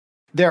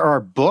 There are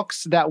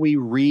books that we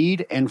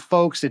read, and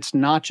folks, it's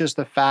not just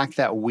the fact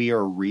that we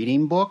are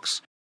reading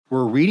books.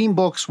 We're reading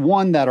books,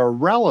 one, that are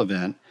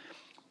relevant,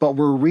 but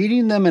we're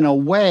reading them in a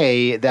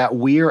way that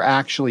we are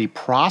actually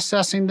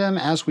processing them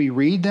as we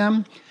read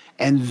them,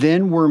 and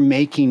then we're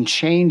making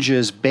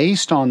changes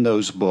based on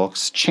those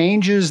books,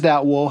 changes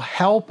that will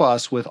help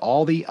us with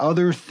all the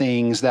other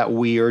things that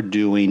we are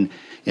doing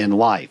in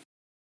life.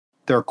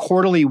 There are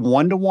quarterly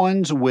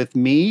one-to-ones with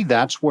me.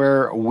 That's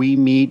where we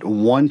meet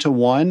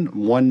one-to-one,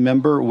 one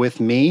member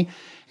with me,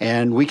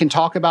 and we can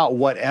talk about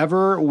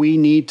whatever we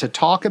need to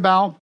talk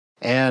about.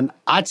 And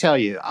I tell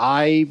you,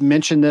 I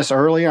mentioned this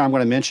earlier, I'm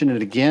going to mention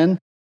it again.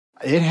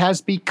 It has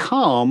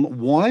become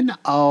one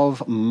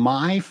of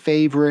my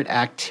favorite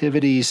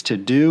activities to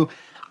do.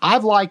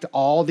 I've liked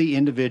all the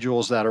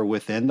individuals that are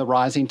within the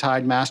Rising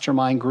Tide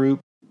Mastermind group,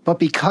 but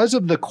because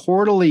of the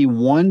quarterly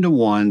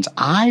one-to-ones,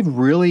 I've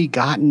really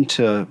gotten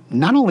to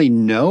not only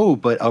know,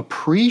 but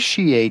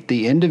appreciate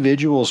the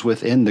individuals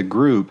within the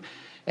group.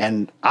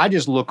 And I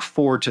just look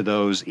forward to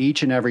those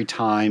each and every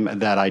time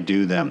that I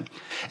do them.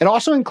 It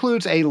also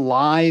includes a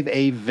live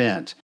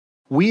event.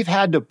 We've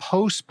had to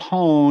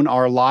postpone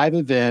our live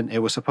event. It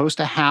was supposed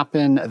to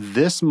happen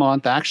this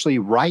month, actually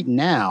right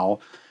now,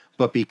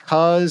 but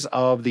because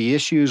of the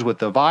issues with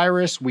the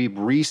virus, we've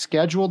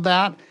rescheduled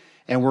that,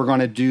 and we're going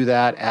to do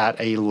that at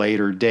a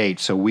later date.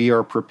 So we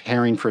are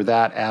preparing for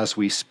that as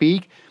we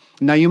speak.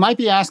 Now, you might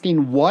be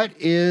asking, what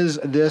is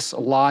this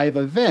live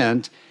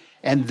event?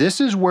 And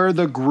this is where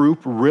the group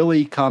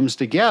really comes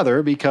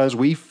together, because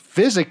we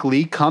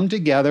physically come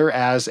together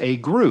as a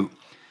group.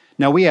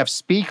 Now, we have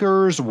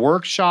speakers,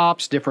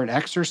 workshops, different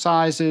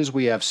exercises.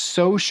 We have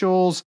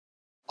socials,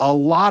 a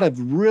lot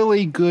of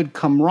really good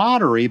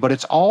camaraderie, but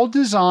it's all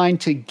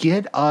designed to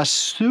get us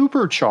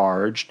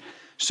supercharged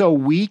so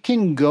we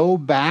can go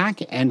back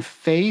and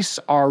face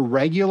our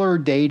regular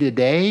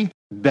day-to-day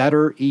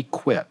better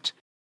equipped.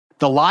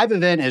 The live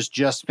event is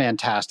just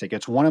fantastic.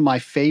 It's one of my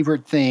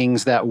favorite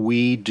things that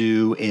we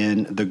do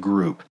in the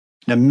group.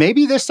 Now,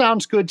 maybe this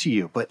sounds good to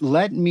you, but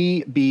let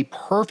me be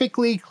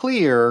perfectly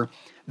clear.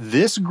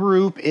 This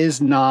group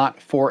is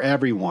not for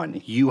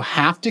everyone. You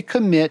have to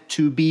commit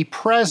to be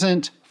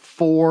present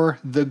for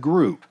the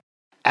group.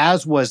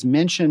 As was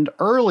mentioned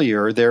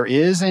earlier, there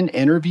is an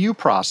interview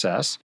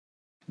process.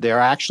 There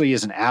actually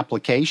is an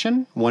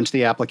application. Once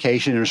the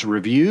application is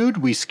reviewed,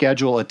 we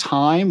schedule a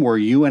time where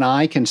you and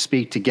I can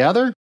speak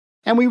together,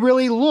 and we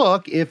really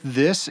look if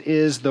this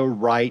is the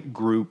right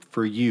group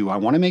for you. I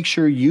want to make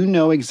sure you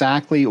know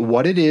exactly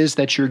what it is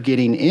that you're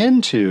getting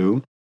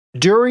into.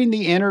 During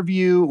the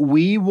interview,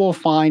 we will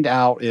find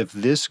out if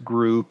this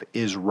group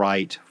is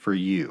right for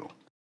you.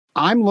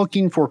 I'm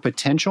looking for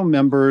potential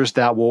members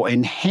that will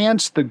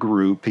enhance the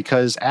group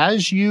because,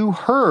 as you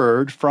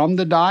heard from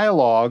the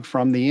dialogue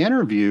from the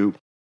interview,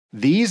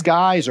 these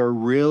guys are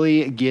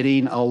really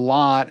getting a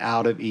lot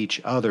out of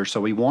each other. So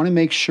we want to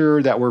make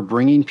sure that we're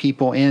bringing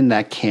people in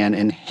that can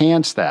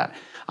enhance that.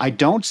 I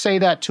don't say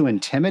that to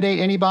intimidate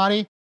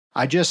anybody.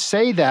 I just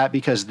say that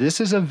because this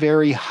is a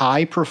very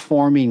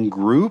high-performing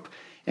group,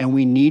 and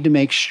we need to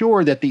make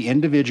sure that the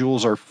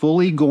individuals are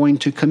fully going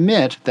to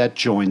commit that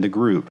join the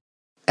group.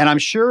 And I'm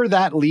sure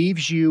that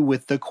leaves you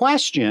with the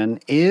question,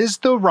 is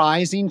the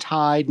Rising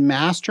Tide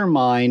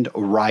Mastermind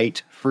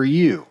right for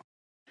you?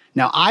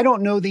 Now, I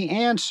don't know the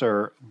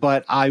answer,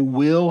 but I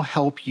will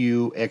help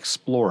you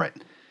explore it.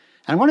 And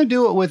I want to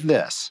do it with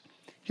this.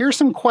 Here are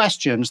some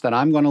questions that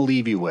I'm going to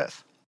leave you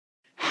with.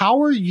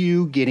 How are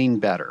you getting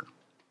better?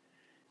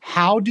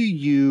 How do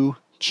you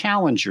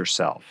challenge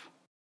yourself?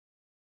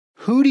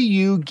 Who do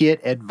you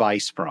get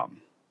advice from?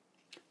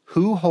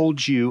 Who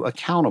holds you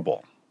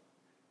accountable?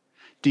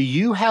 Do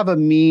you have a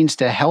means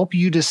to help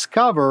you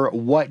discover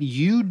what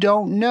you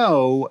don't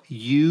know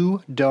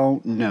you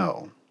don't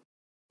know?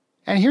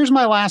 And here's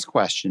my last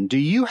question. Do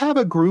you have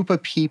a group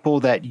of people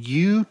that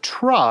you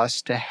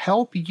trust to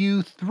help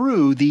you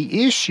through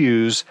the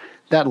issues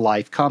that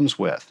life comes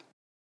with?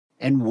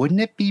 And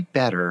wouldn't it be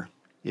better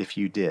if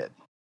you did?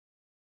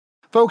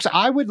 Folks,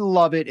 I would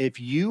love it if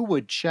you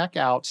would check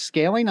out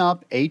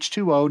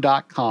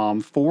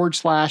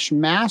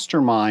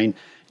scalinguph2o.com/mastermind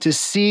to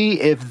see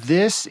if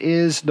this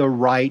is the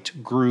right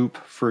group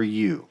for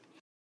you.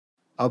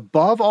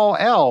 Above all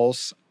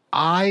else,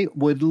 I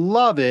would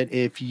love it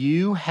if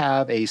you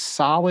have a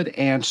solid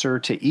answer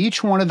to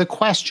each one of the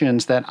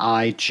questions that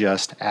I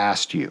just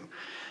asked you.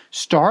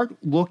 Start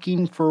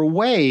looking for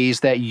ways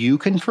that you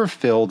can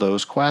fulfill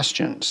those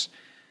questions.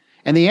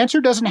 And the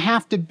answer doesn't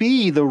have to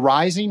be the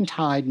Rising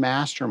Tide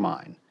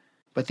Mastermind,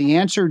 but the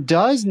answer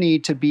does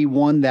need to be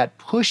one that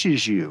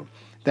pushes you,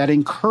 that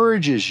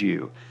encourages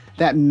you,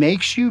 that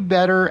makes you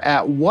better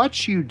at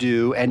what you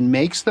do and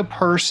makes the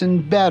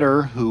person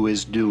better who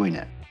is doing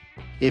it.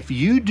 If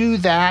you do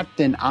that,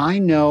 then I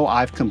know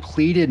I've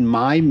completed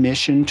my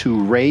mission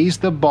to raise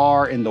the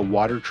bar in the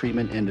water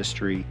treatment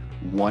industry,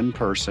 one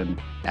person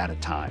at a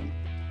time.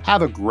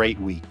 Have a great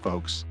week,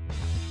 folks.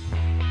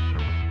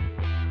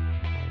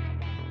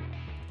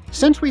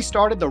 Since we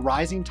started the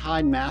Rising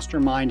Tide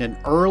Mastermind in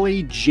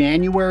early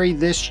January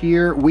this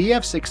year, we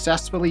have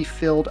successfully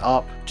filled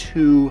up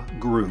 2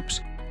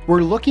 groups.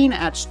 We're looking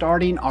at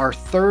starting our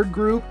 3rd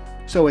group.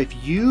 So if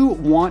you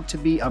want to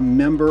be a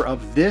member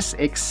of this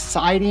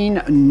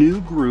exciting new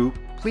group,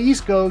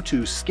 please go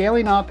to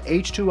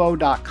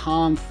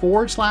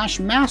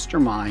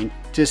scalinguph2o.com/mastermind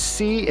to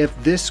see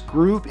if this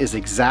group is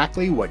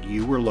exactly what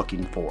you were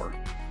looking for.